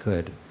best I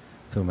could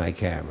through my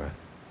camera.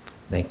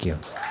 Thank you.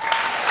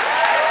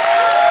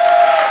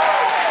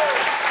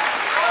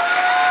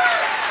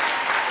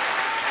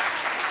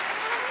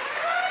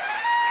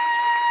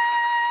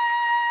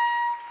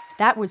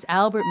 That was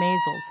Albert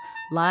Maysles,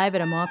 live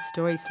at a Moth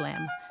Story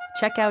Slam.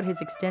 Check out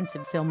his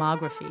extensive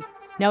filmography.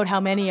 Note how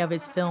many of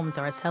his films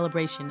are a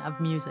celebration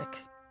of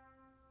music.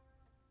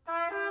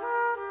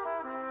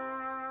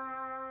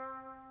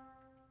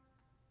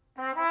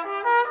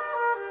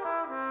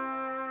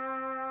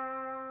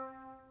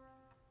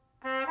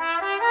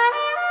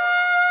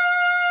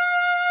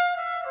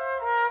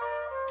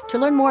 To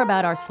learn more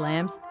about our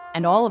slams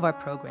and all of our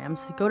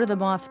programs, go to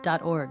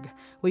themoth.org,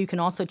 where you can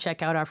also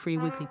check out our free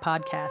weekly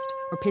podcast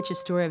or pitch a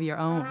story of your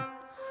own.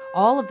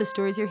 All of the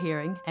stories you're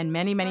hearing, and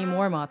many, many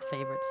more Moth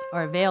favorites,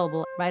 are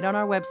available right on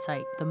our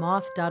website,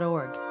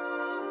 themoth.org.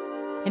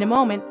 In a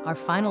moment, our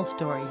final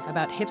story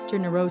about hipster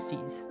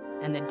neuroses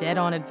and the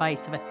dead-on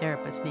advice of a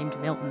therapist named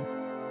Milton.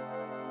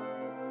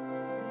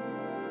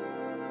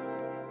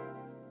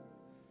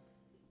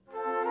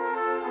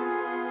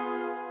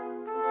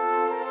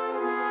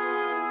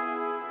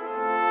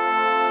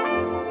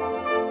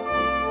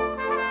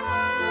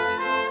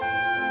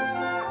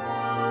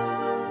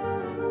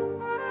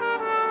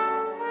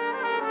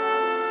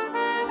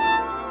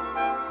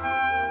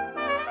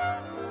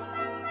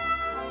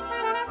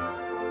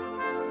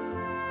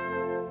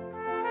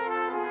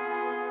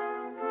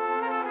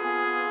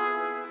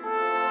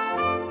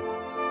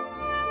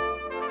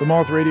 The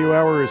Moth Radio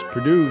Hour is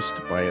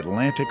produced by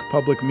Atlantic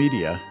Public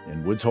Media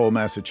in Woods Hole,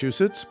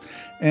 Massachusetts,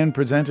 and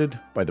presented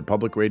by the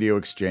Public Radio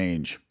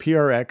Exchange,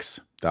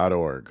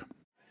 prx.org.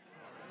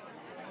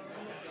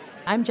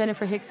 I'm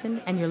Jenifer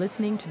Hixson, and you're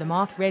listening to the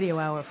Moth Radio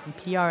Hour from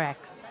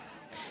PRX.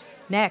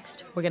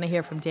 Next, we're going to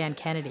hear from Dan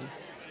Kennedy.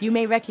 You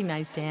may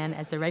recognize Dan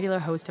as the regular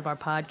host of our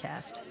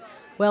podcast.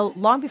 Well,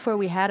 long before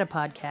we had a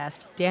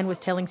podcast, Dan was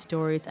telling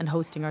stories and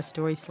hosting our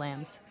Story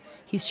Slams.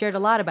 He's shared a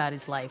lot about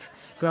his life,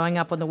 growing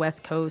up on the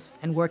West Coast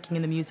and working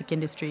in the music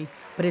industry,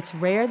 but it's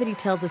rare that he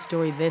tells a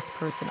story this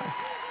personal.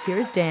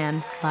 Here's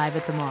Dan, live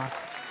at the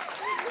Moth.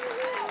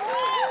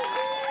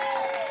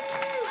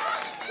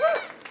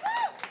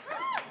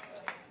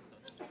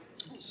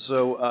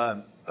 So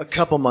a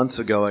couple months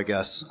ago, I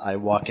guess, I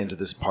walk into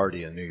this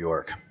party in New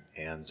York,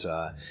 and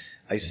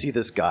I see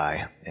this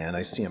guy, and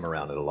I see him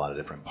around at a lot of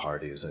different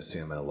parties. I see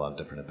him at a lot of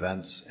different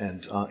events,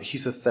 and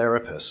he's a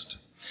therapist.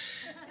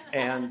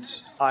 And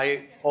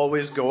I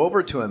always go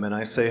over to him and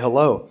I say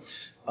hello,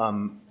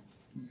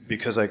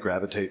 because I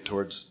gravitate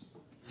towards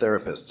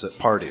therapists at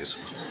parties.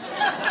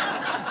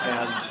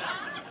 And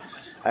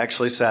I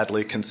actually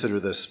sadly consider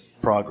this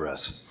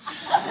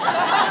progress.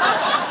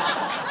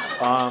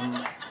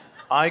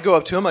 I go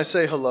up to him, I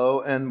say hello,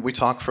 and we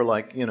talk for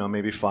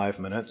maybe 5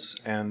 minutes,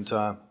 and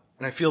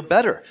I feel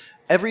better.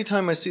 Every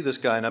time I see this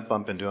guy and I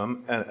bump into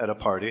him at a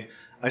party,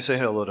 I say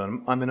hello to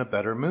him, I'm in a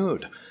better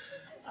mood.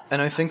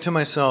 And I think to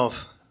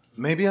myself,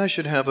 maybe I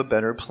should have a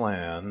better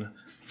plan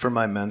for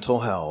my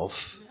mental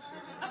health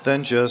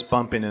than just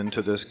bumping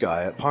into this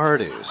guy at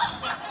parties.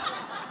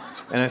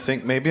 And I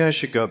think maybe I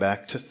should go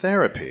back to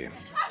therapy.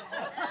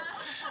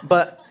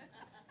 But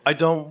I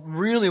don't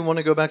really want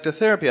to go back to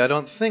therapy, I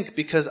don't think,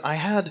 because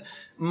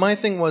my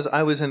thing was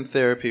I was in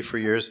therapy for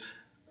years.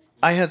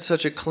 I had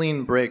such a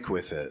clean break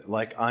with it.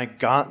 I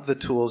got the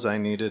tools I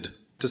needed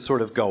to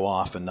sort of go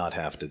off and not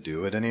have to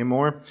do it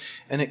anymore.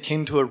 And it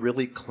came to a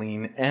really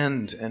clean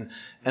end. And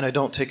I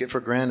don't take it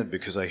for granted,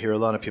 because I hear a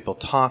lot of people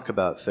talk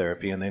about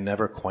therapy and they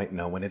never quite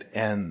know when it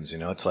ends.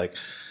 It's like,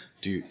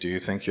 do you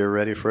think you're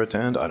ready for it to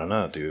end? I don't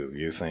know. Do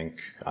you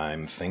think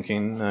I'm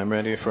thinking I'm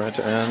ready for it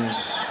to end?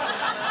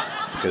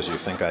 Because you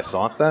think I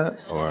thought that?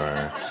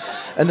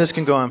 And this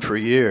can go on for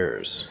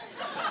years.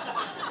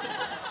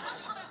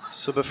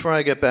 So before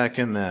I get back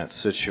in that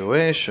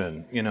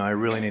situation, I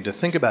really need to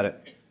think about it.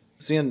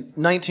 See, in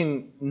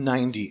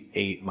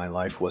 1998, my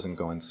life wasn't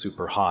going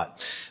super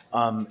hot.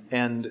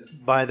 And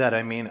by that,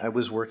 I mean I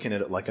was working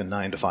at a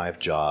 9-to-5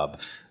 job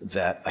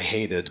that I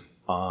hated.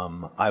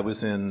 I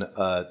was in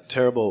a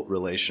terrible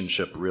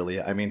relationship,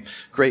 really. I mean,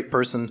 great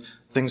person.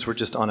 Things were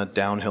just on a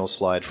downhill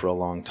slide for a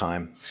long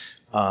time,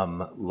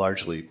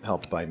 largely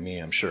helped by me,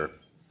 I'm sure.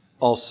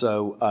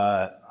 Also,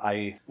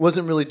 I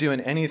wasn't really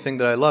doing anything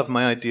that I loved.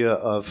 My idea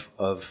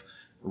of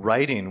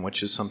writing,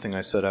 which is something I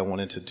said I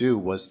wanted to do,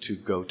 was to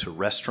go to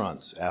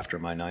restaurants after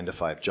my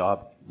 9-to-5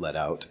 job let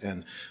out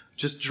and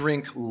just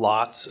drink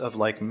lots of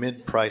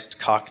mid-priced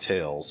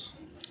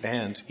cocktails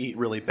and eat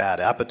really bad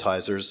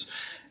appetizers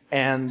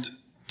and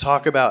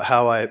talk about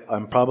how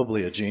I'm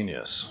probably a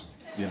genius,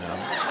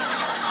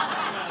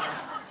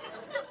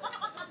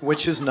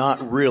 which is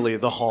not really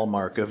the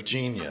hallmark of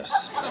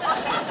genius,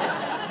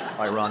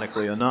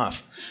 ironically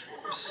enough.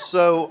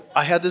 So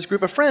I had this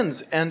group of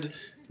friends, and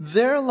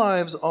their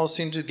lives all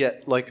seemed to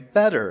get like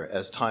better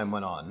as time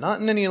went on. Not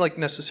in any like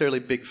necessarily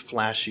big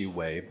flashy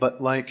way, but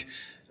like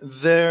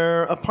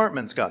their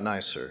apartments got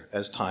nicer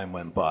as time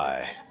went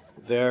by.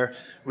 Their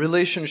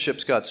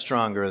relationships got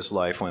stronger as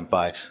life went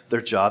by.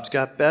 Their jobs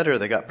got better.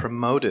 They got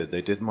promoted.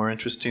 They did more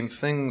interesting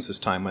things as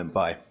time went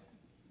by.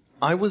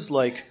 I was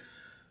like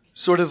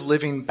sort of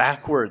living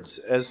backwards.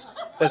 As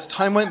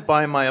time went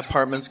by, my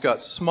apartments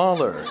got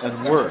smaller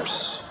and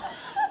worse.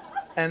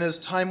 And as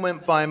time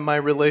went by, my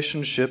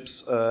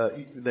relationships,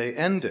 they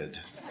ended,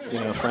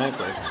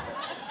 frankly.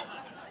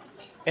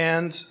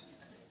 And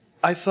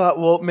I thought,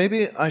 well,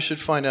 maybe I should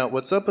find out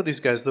what's up with these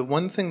guys. The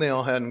one thing they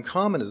all had in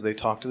common is they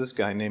talked to this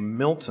guy named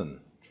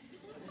Milton.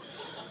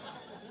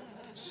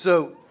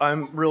 So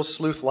I'm real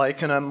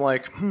sleuth-like, and I'm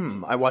like,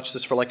 I watched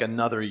this for like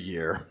another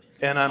year.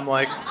 And I'm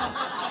like,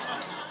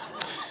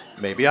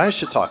 maybe I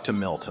should talk to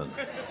Milton.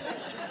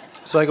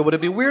 So I go, would it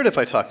be weird if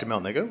I talked to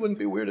Milton? They go, it wouldn't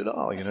be weird at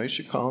all. You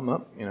should call him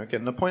up,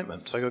 get an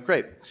appointment. So I go,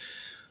 great.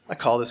 I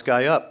call this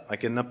guy up. I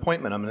get an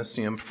appointment. I'm going to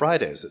see him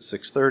Fridays at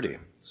 6:30.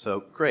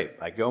 So great.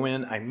 I go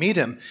in. I meet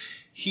him.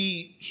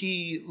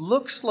 He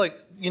looks like,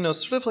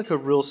 sort of like a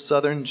real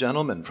Southern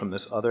gentleman from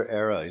this other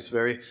era. He's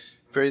very,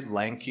 very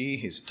lanky.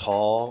 He's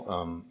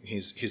tall.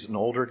 He's an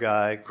older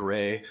guy,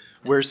 gray,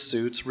 wears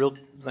suits, real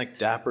like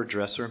dapper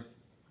dresser.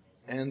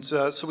 And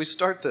so we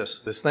start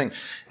this thing.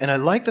 And I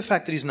like the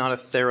fact that he's not a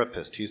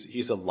therapist.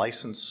 He's a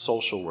licensed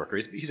social worker.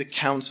 He's a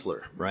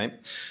counselor, right?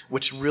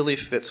 Which really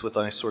fits with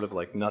my sort of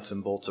like nuts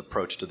and bolts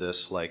approach to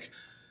this. Like,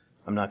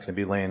 I'm not going to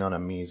be laying on a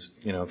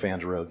Mies, Van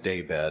der Rohe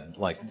daybed,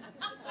 like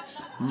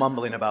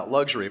mumbling about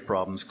luxury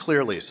problems,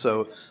 clearly.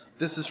 So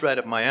this is right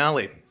up my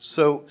alley.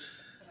 So,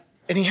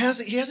 and he has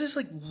this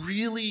like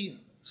really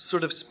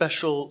sort of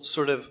special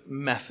sort of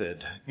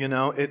method,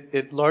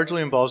 It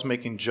largely involves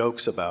making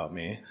jokes about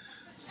me.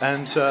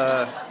 And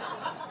I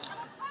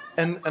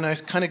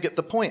kind of get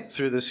the point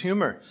through this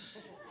humor.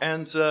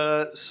 And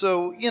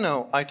so,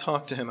 I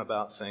talk to him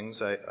about things.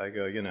 I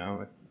go,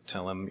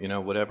 tell him,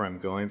 whatever I'm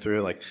going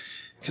through. Like,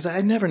 because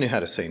I never knew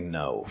how to say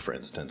no, for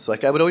instance.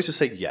 Like, I would always just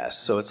say yes.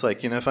 So it's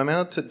like, if I'm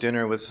out to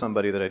dinner with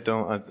somebody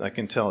that I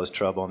can tell is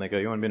trouble, and they go,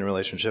 you want to be in a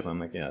relationship? I'm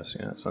like, yes,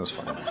 yeah, that sounds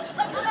fine.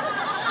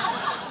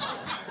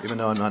 Even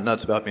though I'm not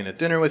nuts about being at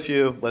dinner with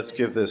you, let's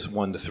give this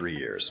 1 to 3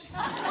 years.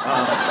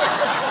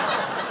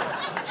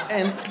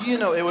 And,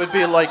 it would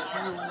be like,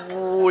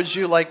 would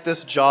you like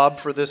this job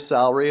for this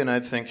salary? And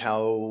I'd think,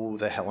 how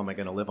the hell am I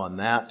going to live on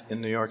that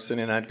in New York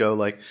City? And I'd go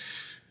like,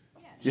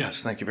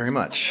 yes, thank you very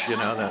much.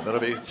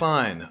 That'll be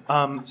fine.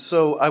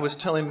 So I was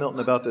telling Milton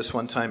about this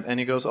one time, and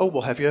he goes, oh,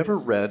 well, have you ever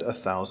read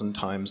 1,000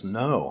 Times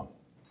No?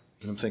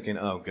 And I'm thinking,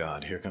 oh,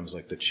 God, here comes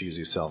like the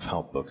cheesy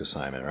self-help book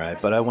assignment,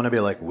 right? But I want to be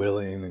like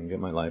willing and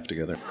get my life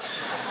together.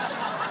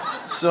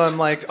 So I'm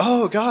like,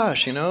 oh,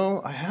 gosh,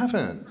 I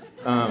haven't.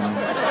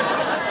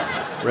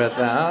 Read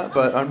that,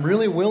 but I'm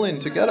really willing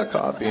to get a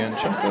copy and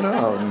check it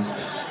out. And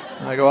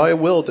I go, I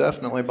will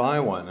definitely buy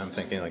one. I'm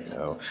thinking like,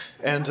 no.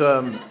 And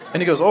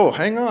he goes, oh,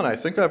 hang on, I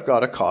think I've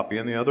got a copy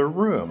in the other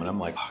room. And I'm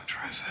like, oh,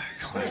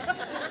 terrific. Like,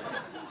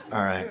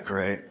 all right,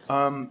 great.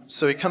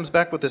 So he comes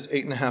back with this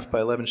 8.5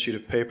 by 11 sheet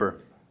of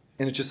paper,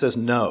 and it just says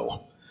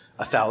no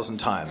 1,000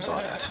 times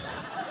on it.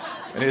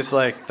 And he's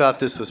like, thought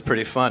this was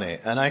pretty funny.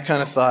 And I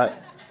kind of thought,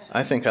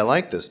 I think I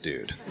like this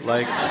dude.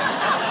 Like,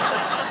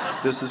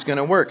 this is going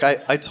to work. I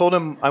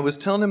was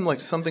telling him like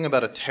something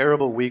about a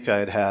terrible week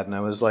I had, and I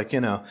was like,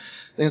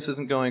 this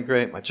isn't going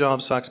great. My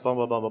job sucks, blah,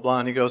 blah, blah, blah, blah.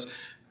 And he goes,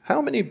 how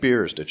many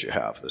beers did you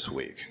have this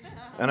week?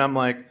 And I'm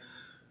like,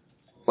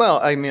 well,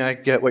 I mean, I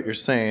get what you're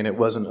saying. It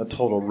wasn't a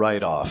total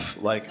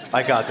write-off. Like,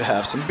 I got to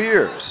have some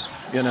beers,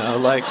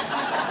 like,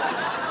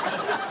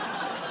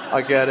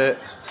 I get it.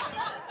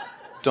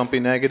 Don't be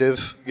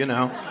negative, So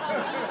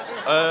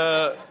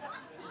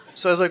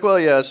I was like, well,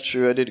 yeah, it's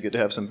true. I did get to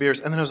have some beers.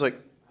 And then I was like,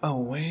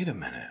 oh, wait a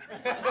minute.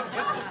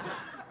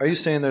 Are you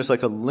saying there's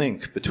like a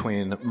link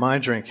between my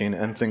drinking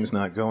and things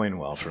not going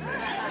well for me?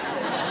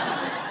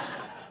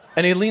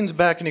 And he leans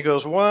back and he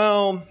goes,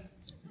 well,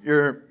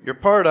 you're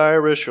part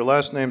Irish, your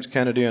last name's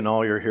Kennedy, and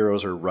all your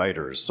heroes are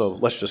writers, so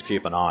let's just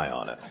keep an eye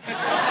on it. I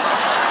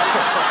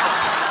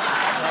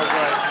was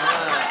like,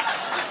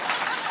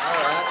 all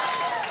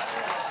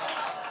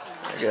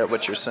right. I get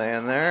what you're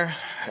saying there.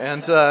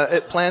 And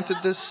it planted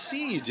this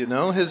seed,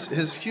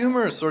 his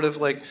humor sort of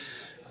like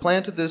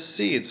planted this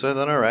seed. So I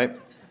thought, all right.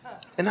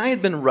 And I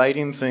had been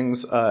writing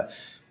things.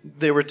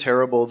 They were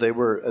terrible. They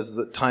were, as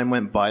the time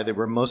went by, they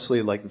were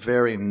mostly like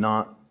very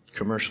not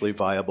commercially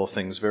viable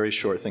things, very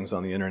short things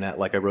on the internet.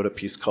 Like I wrote a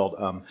piece called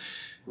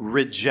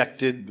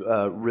Rejected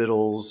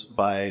Riddles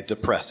by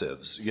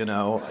Depressives,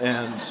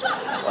 and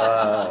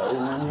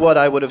what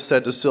I would have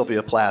said to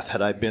Sylvia Plath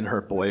had I been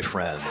her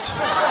boyfriend.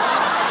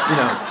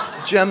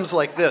 Gems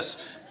like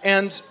this.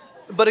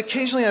 But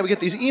occasionally I would get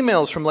these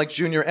emails from like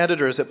junior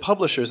editors at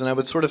publishers, and I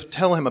would sort of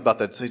tell him about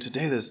that. Say,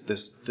 today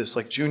this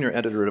like junior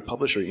editor at a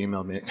publisher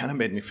emailed me. It kind of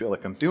made me feel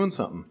like I'm doing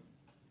something.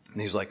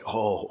 And he's like,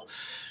 oh,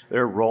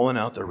 they're rolling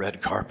out the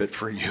red carpet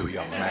for you,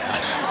 young man.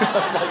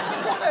 I'm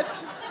like,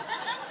 what?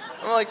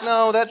 I'm like,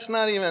 no, that's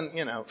not even,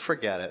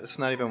 forget it. That's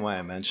not even why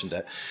I mentioned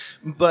it.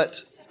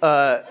 But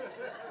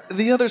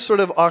the other sort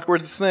of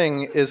awkward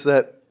thing is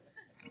that,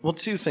 well,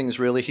 two things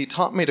really. He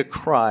taught me to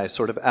cry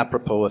sort of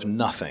apropos of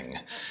nothing.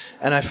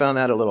 And I found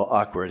that a little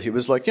awkward. He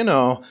was like,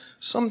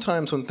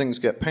 sometimes when things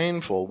get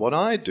painful, what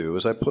I do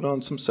is I put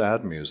on some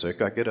sad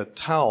music, I get a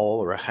towel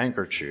or a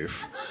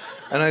handkerchief,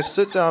 and I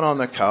sit down on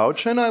the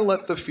couch and I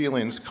let the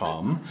feelings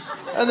come,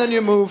 and then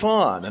you move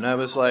on. And I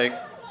was like,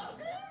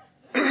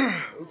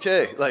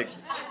 okay,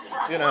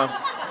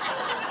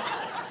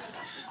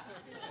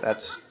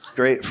 that's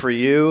great for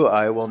you.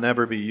 I will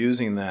never be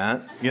using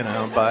that,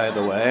 by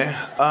the way.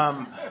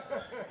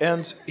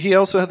 And he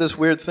also had this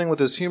weird thing with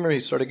his humor. He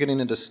started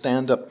getting into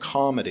stand-up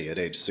comedy at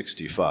age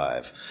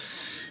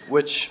 65,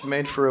 which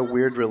made for a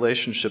weird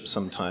relationship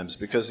sometimes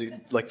because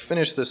he'd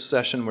finish this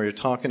session where you're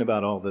talking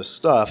about all this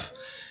stuff,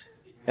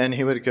 and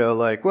he would go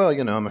well,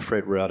 I'm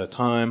afraid we're out of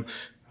time,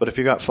 but if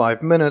you got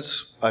 5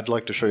 minutes, I'd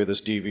like to show you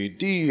this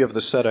DVD of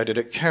the set I did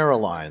at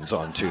Caroline's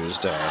on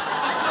Tuesday.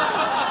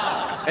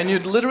 And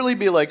you'd literally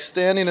be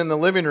standing in the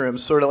living room,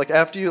 sort of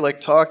after you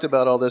talked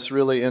about all this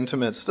really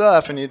intimate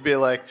stuff, and you'd be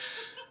like,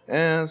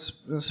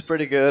 it's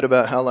pretty good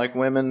about how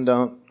women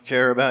don't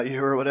care about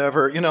you or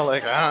whatever.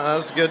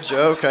 That's a good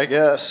joke, I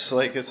guess.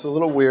 It's a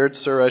little weird,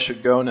 sir, I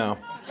should go now.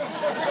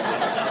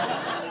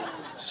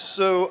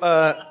 So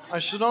I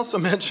should also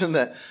mention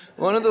that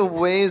one of the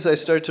ways I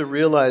start to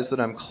realize that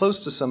I'm close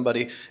to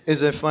somebody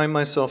is I find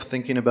myself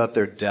thinking about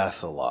their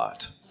death a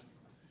lot.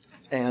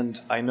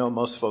 And I know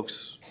most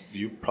folks,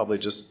 you probably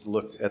just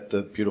look at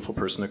the beautiful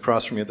person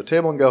across from you at the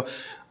table and go,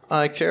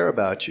 I care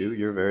about you,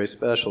 you're very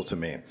special to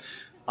me.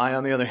 I,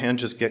 on the other hand,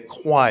 just get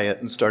quiet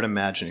and start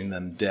imagining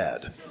them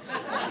dead.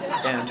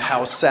 And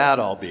how sad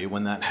I'll be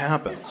when that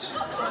happens.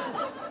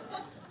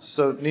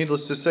 So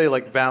needless to say,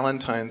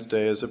 Valentine's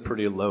Day is a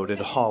pretty loaded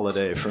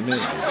holiday for me.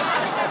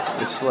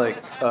 It's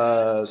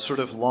a sort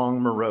of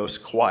long, morose,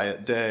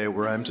 quiet day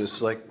where I'm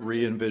just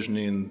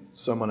re-envisioning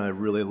someone I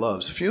really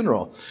love's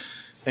funeral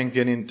and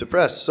getting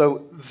depressed.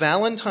 So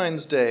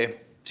Valentine's Day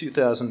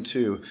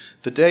 2002,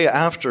 the day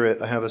after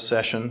it, I have a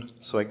session.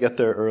 So I get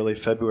there early,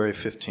 February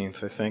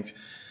 15th, I think.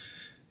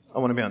 I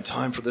want to be on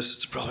time for this.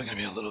 It's probably going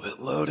to be a little bit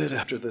loaded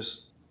after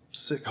this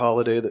sick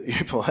holiday that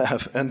people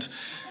have. And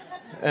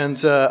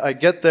I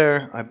get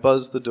there, I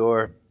buzz the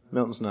door.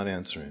 Milton's not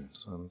answering,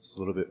 so it's a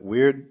little bit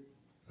weird.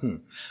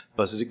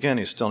 Buzz it again,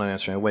 he's still not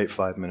answering. I wait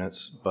 5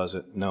 minutes, buzz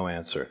it, no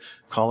answer.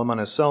 Call him on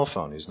his cell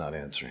phone, he's not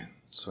answering.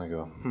 So I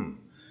go,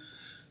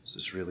 this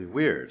is really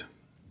weird.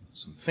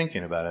 So I'm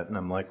thinking about it, and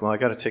I'm like, well, I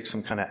got to take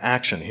some kind of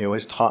action. He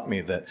always taught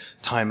me that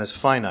time is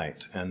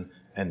finite, and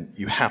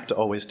you have to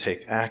always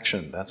take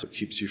action. That's what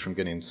keeps you from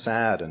getting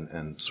sad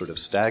and sort of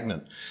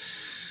stagnant.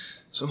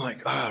 So I'm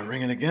like,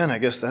 ring it again. I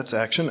guess that's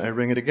action. I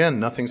ring it again.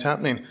 Nothing's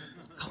happening.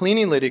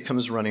 Cleaning lady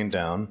comes running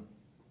down,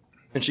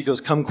 and she goes,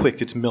 come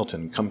quick. It's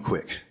Milton. Come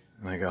quick.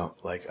 And I go,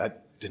 I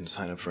didn't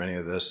sign up for any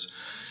of this.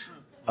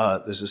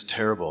 This is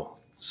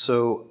terrible.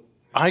 So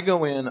I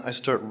go in. I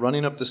start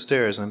running up the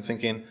stairs, and I'm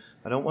thinking,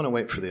 I don't want to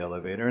wait for the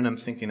elevator. And I'm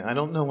thinking, I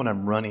don't know what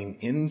I'm running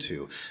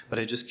into, but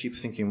I just keep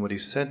thinking what he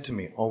said to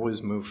me.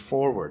 Always move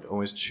forward.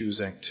 Always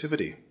choose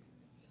activity.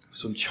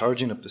 So I'm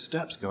charging up the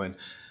steps going,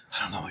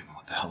 I don't know even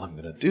what the hell I'm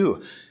going to do.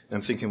 And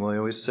I'm thinking, well, he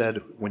always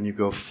said, when you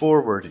go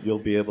forward, you'll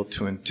be able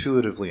to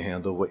intuitively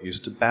handle what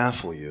used to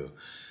baffle you.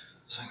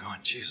 So I'm going,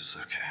 Jesus,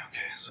 okay.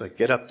 So I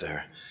get up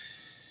there.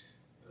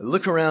 I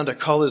look around, I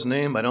call his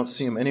name, I don't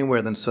see him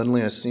anywhere, then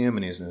suddenly I see him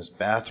and he's in his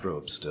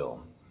bathrobe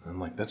still. I'm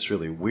like, that's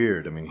really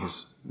weird. I mean,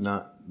 he's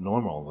not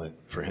normal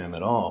for him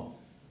at all.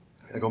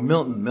 I go,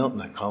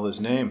 Milton, I call his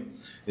name.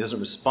 He doesn't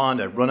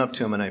respond. I run up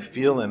to him and I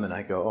feel him and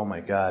I go, oh my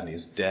God,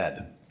 he's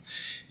dead.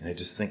 And I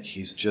just think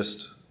he's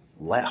just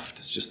left.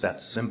 It's just that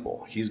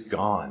simple. He's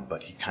gone,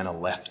 but he kind of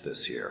left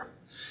this here.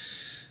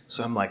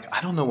 So I'm like,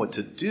 I don't know what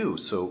to do.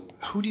 So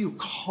who do you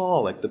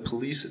call? The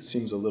police, it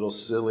seems a little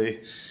silly.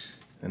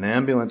 An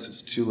ambulance,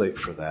 it's too late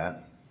for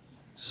that.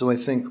 So I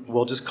think,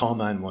 well, just call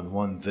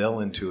 911. They'll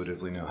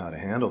intuitively know how to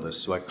handle this.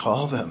 So I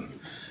call them.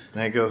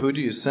 And I go, who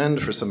do you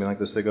send for something like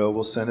this? They go,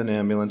 we'll send an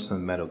ambulance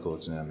and a medical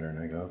examiner. And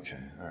I go, okay,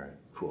 all right,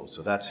 cool.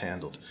 So that's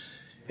handled.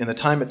 In the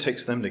time it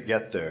takes them to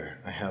get there,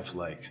 I have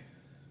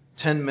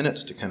 10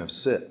 minutes to kind of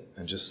sit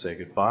and just say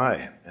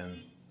goodbye.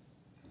 And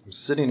I'm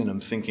sitting and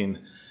I'm thinking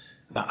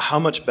about how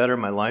much better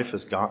my life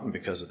has gotten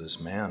because of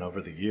this man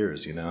over the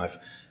years.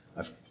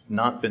 I've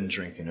not been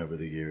drinking over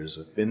the years.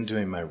 I've been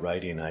doing my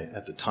writing. I,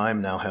 at the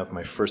time, now have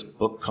my first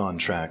book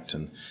contract,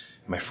 and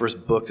my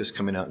first book is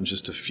coming out in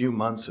just a few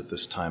months at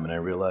this time, and I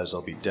realize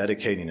I'll be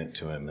dedicating it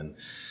to him. And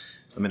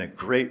I'm in a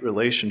great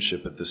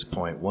relationship at this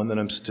point, one that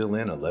I'm still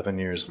in 11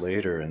 years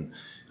later, and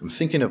I'm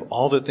thinking of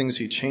all the things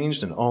he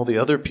changed in all the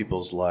other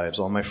people's lives,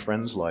 all my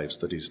friends' lives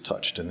that he's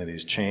touched and that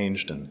he's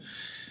changed, and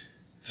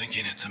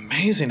thinking it's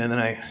amazing. And then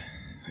I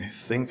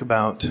think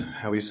about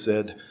how he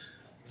said,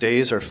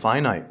 days are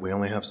finite, we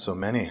only have so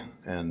many.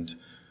 And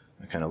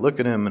I kind of look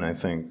at him and I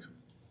think,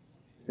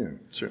 You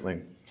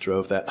certainly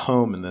drove that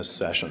home in this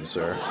session,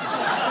 sir.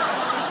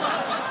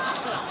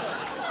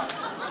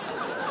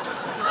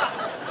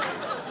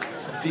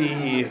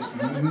 The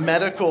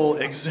medical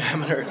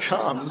examiner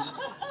comes,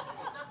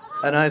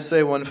 and I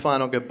say one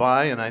final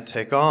goodbye, and I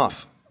take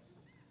off.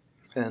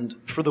 And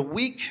for the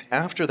week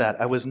after that,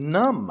 I was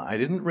numb. I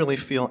didn't really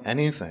feel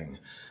anything,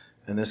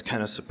 and this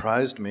kind of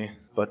surprised me.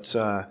 But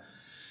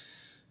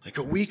like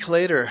a week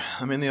later,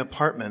 I'm in the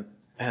apartment,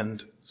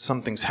 and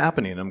something's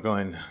happening. I'm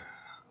going,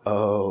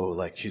 oh,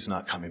 like he's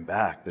not coming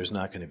back. There's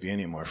not going to be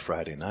any more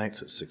Friday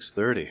nights at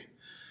 6:30.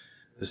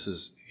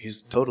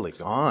 He's totally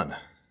gone.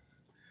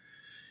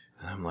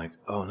 And I'm like,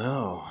 oh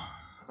no,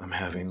 I'm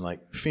having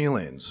like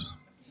feelings.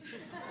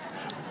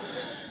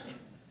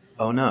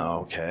 Oh no,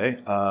 okay.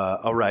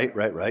 Oh, right.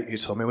 You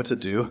told me what to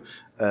do.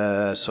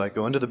 So I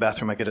go into the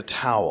bathroom, I get a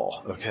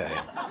towel. Okay.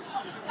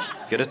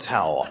 Get a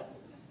towel.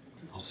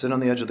 I'll sit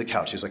on the edge of the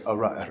couch. He's like, oh,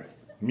 right.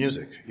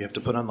 Music. You have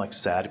to put on like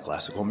sad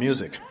classical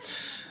music.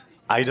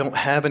 I don't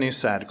have any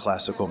sad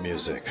classical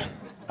music.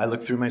 I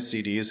look through my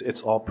CDs,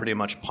 it's all pretty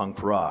much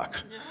punk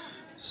rock.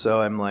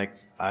 So I'm like,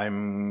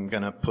 I'm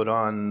gonna put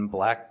on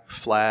Black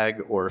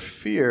Flag or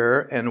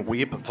Fear and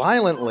weep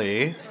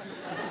violently,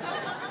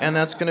 and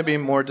that's gonna be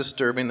more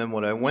disturbing than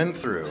what I went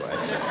through, I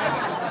think.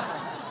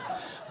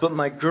 But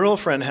my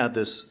girlfriend had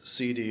this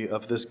CD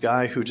of this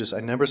guy who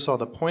I never saw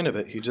the point of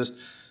it. He just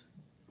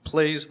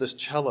plays this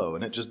cello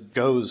and it just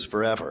goes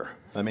forever.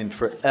 I mean,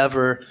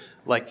 forever,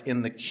 like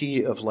in the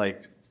key of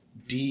like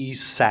D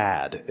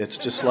sad. It's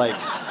just like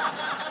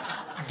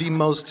the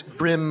most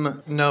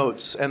grim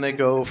notes, and they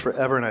go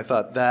forever, and I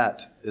thought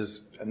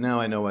now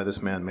I know why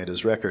this man made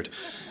his record.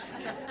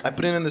 I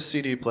put it in the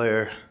CD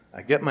player,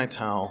 I get my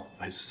towel,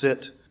 I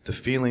sit, the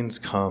feelings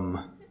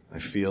come, I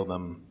feel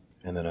them,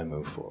 and then I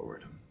move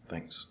forward.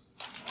 Thanks.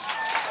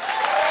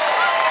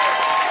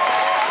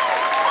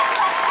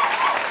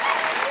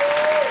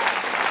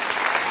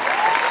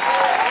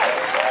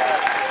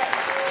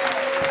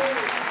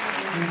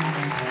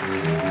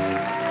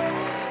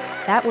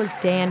 That was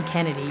Dan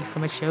Kennedy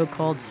from a show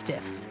called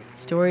Stiffs,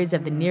 Stories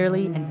of the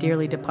Nearly and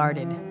Dearly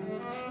Departed.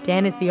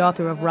 Dan is the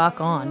author of Rock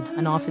On,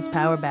 an office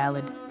power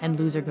ballad, and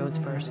Loser Goes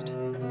First.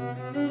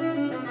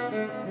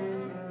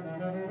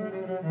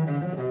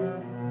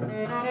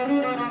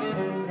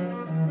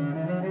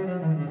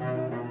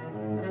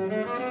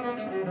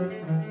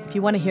 If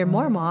you want to hear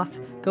more Moth,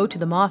 go to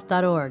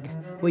themoth.org,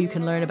 where you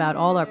can learn about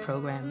all our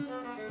programs.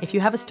 If you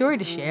have a story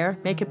to share,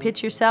 make a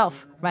pitch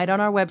yourself, right on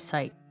our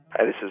website.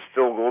 Hi, this is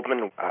Phil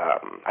Goldman.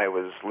 I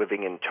was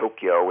living in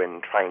Tokyo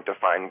and trying to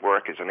find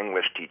work as an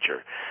English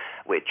teacher,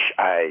 which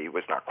I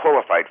was not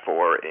qualified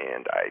for,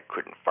 and I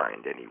couldn't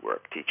find any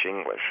work teaching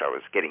English. I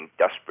was getting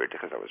desperate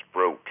because I was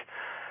broke,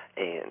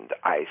 and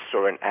I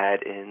saw an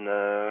ad in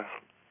the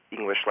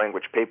English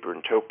language paper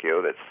in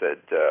Tokyo that said,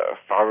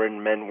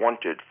 foreign men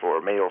wanted for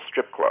a male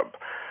strip club.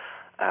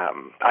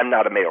 I'm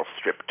not a male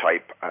strip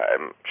type.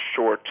 I'm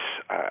short,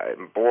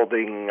 I'm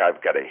balding,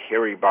 I've got a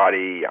hairy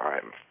body,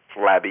 I'm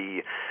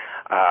flabby,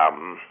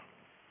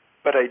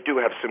 but I do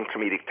have some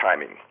comedic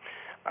timing.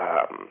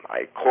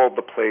 I called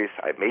the place,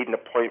 I made an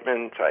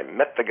appointment, I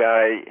met the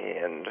guy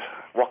and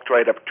walked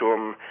right up to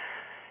him,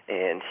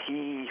 and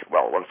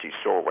once he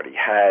saw what he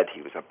had,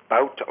 he was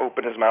about to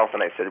open his mouth,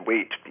 and I said,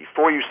 wait,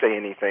 before you say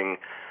anything,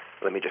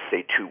 let me just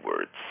say 2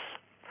 words.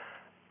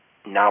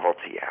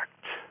 Novelty act.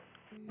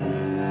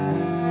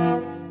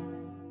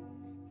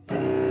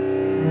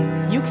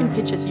 You can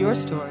pitch us your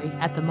story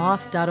at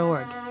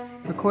themoth.org.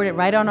 Record it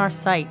right on our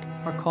site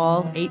or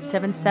call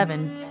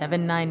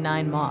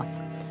 877-799-MOTH.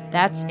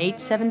 That's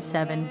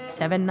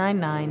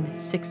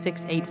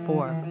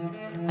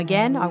 877-799-6684.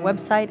 Again, our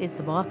website is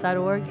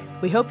themoth.org.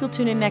 We hope you'll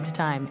tune in next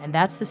time, and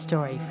that's the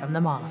story from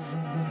The Moth.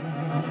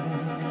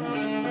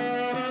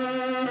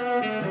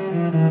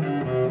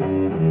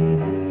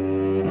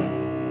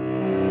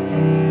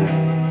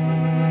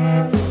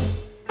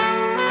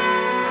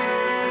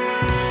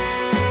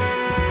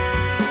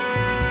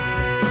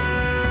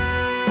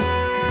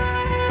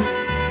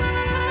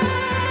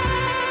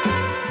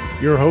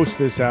 Your host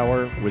this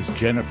hour was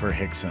Jenifer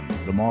Hixson,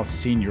 the Moth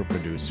Senior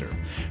Producer.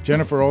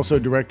 Jenifer also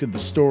directed the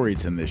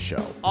stories in this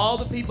show. All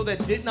the people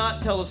that did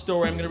not tell a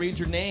story, I'm going to read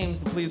your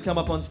names. Please come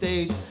up on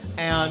stage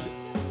and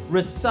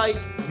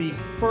recite the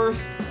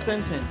first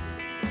sentence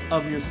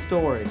of your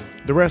story.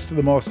 The rest of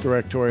the Moth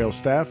directorial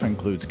staff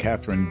includes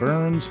Catherine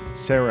Burns,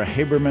 Sarah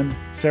Haberman,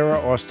 Sarah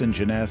Austin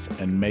Jeunesse,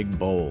 and Meg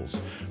Bowles.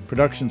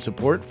 Production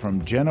support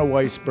from Jenna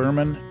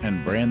Weiss-Berman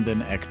and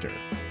Brandon Ector.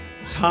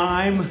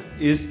 Time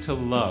is to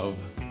love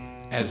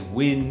as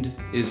wind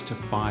is to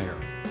fire.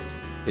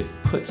 It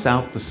puts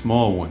out the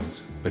small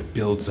ones, but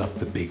builds up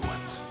the big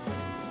ones.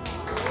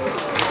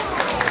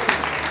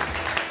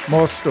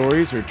 Moth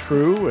stories are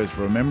true, as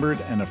remembered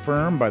and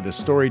affirmed by the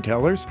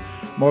Storytellers.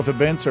 Moth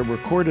events are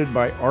recorded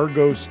by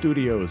Argo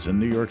Studios in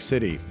New York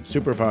City,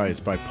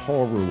 supervised by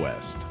Paul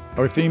Ruest.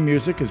 Our theme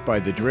music is by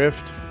The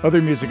Drift.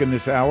 Other music in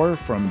this hour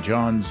from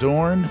John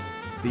Zorn,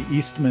 the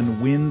Eastman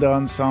Wind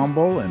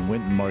Ensemble and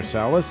Wynton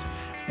Marsalis,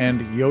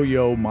 and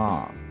Yo-Yo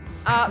Ma.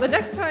 The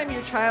next time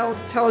your child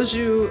tells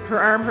you her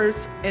arm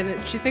hurts and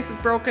she thinks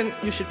it's broken,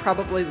 you should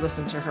probably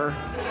listen to her.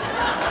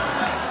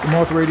 The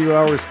Moth Radio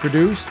Hour is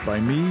produced by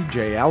me,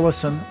 Jay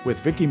Allison, with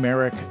Vicki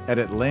Merrick at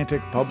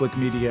Atlantic Public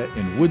Media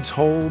in Woods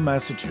Hole,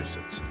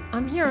 Massachusetts.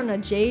 I'm here on a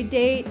J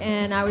date,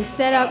 and I was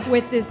set up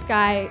with this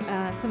guy,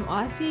 some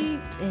Aussie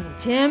named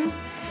Tim,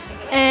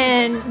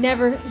 and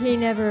he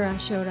never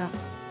showed up.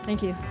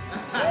 Thank you.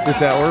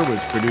 This hour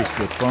was produced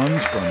with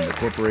funds from the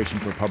Corporation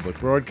for Public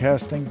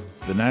Broadcasting,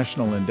 the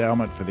National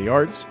Endowment for the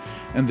Arts,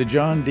 and the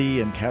John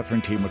D. and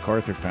Catherine T.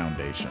 MacArthur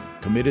Foundation,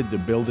 committed to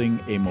building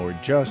a more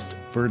just,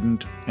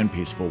 verdant, and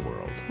peaceful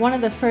world. One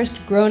of the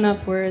first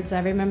grown-up words I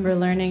remember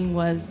learning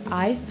was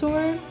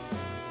eyesore,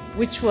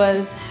 which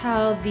was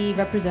how the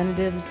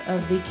representatives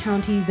of the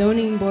county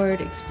zoning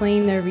board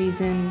explained their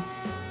reason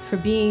for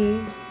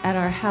being at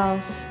our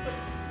house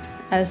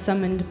as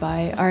summoned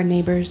by our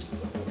neighbors.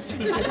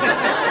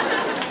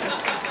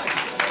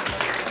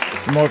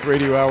 The Moth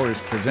Radio Hour is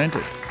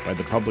presented by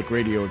the Public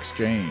Radio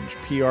Exchange,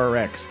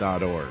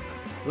 prx.org.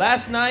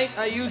 Last night,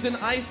 I used an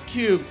ice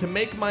cube to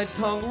make my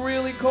tongue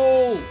really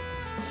cold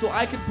so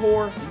I could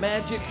pour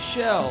Magic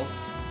Shell,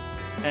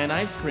 an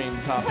ice cream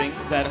topping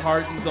that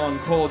hardens on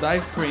cold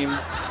ice cream,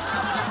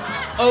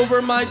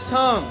 over my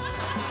tongue.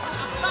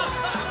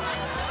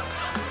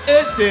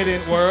 It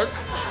didn't work.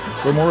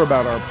 For more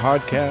about our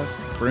podcast,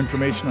 for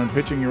information on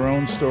pitching your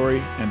own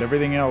story, and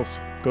everything else,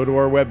 go to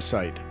our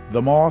website,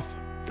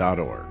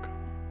 themoth.org.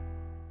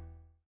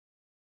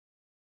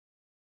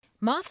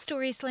 Moth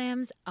Story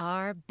Slams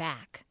are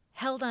back.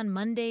 Held on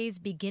Mondays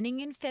beginning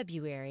in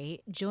February,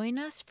 join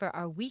us for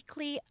our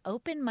weekly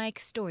open mic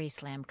story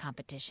slam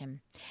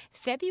competition.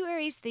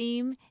 February's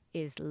theme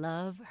is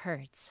Love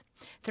Hurts.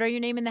 Throw your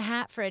name in the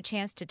hat for a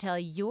chance to tell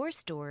your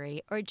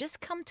story or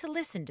just come to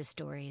listen to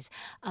stories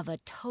of a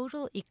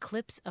total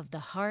eclipse of the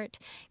heart,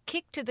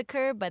 kicked to the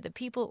curb by the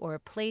people or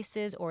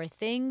places or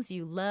things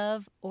you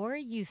love or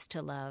used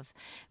to love.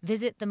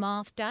 Visit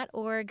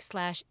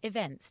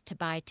themoth.org/events to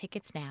buy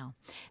tickets now.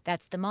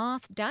 That's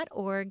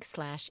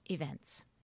themoth.org/events.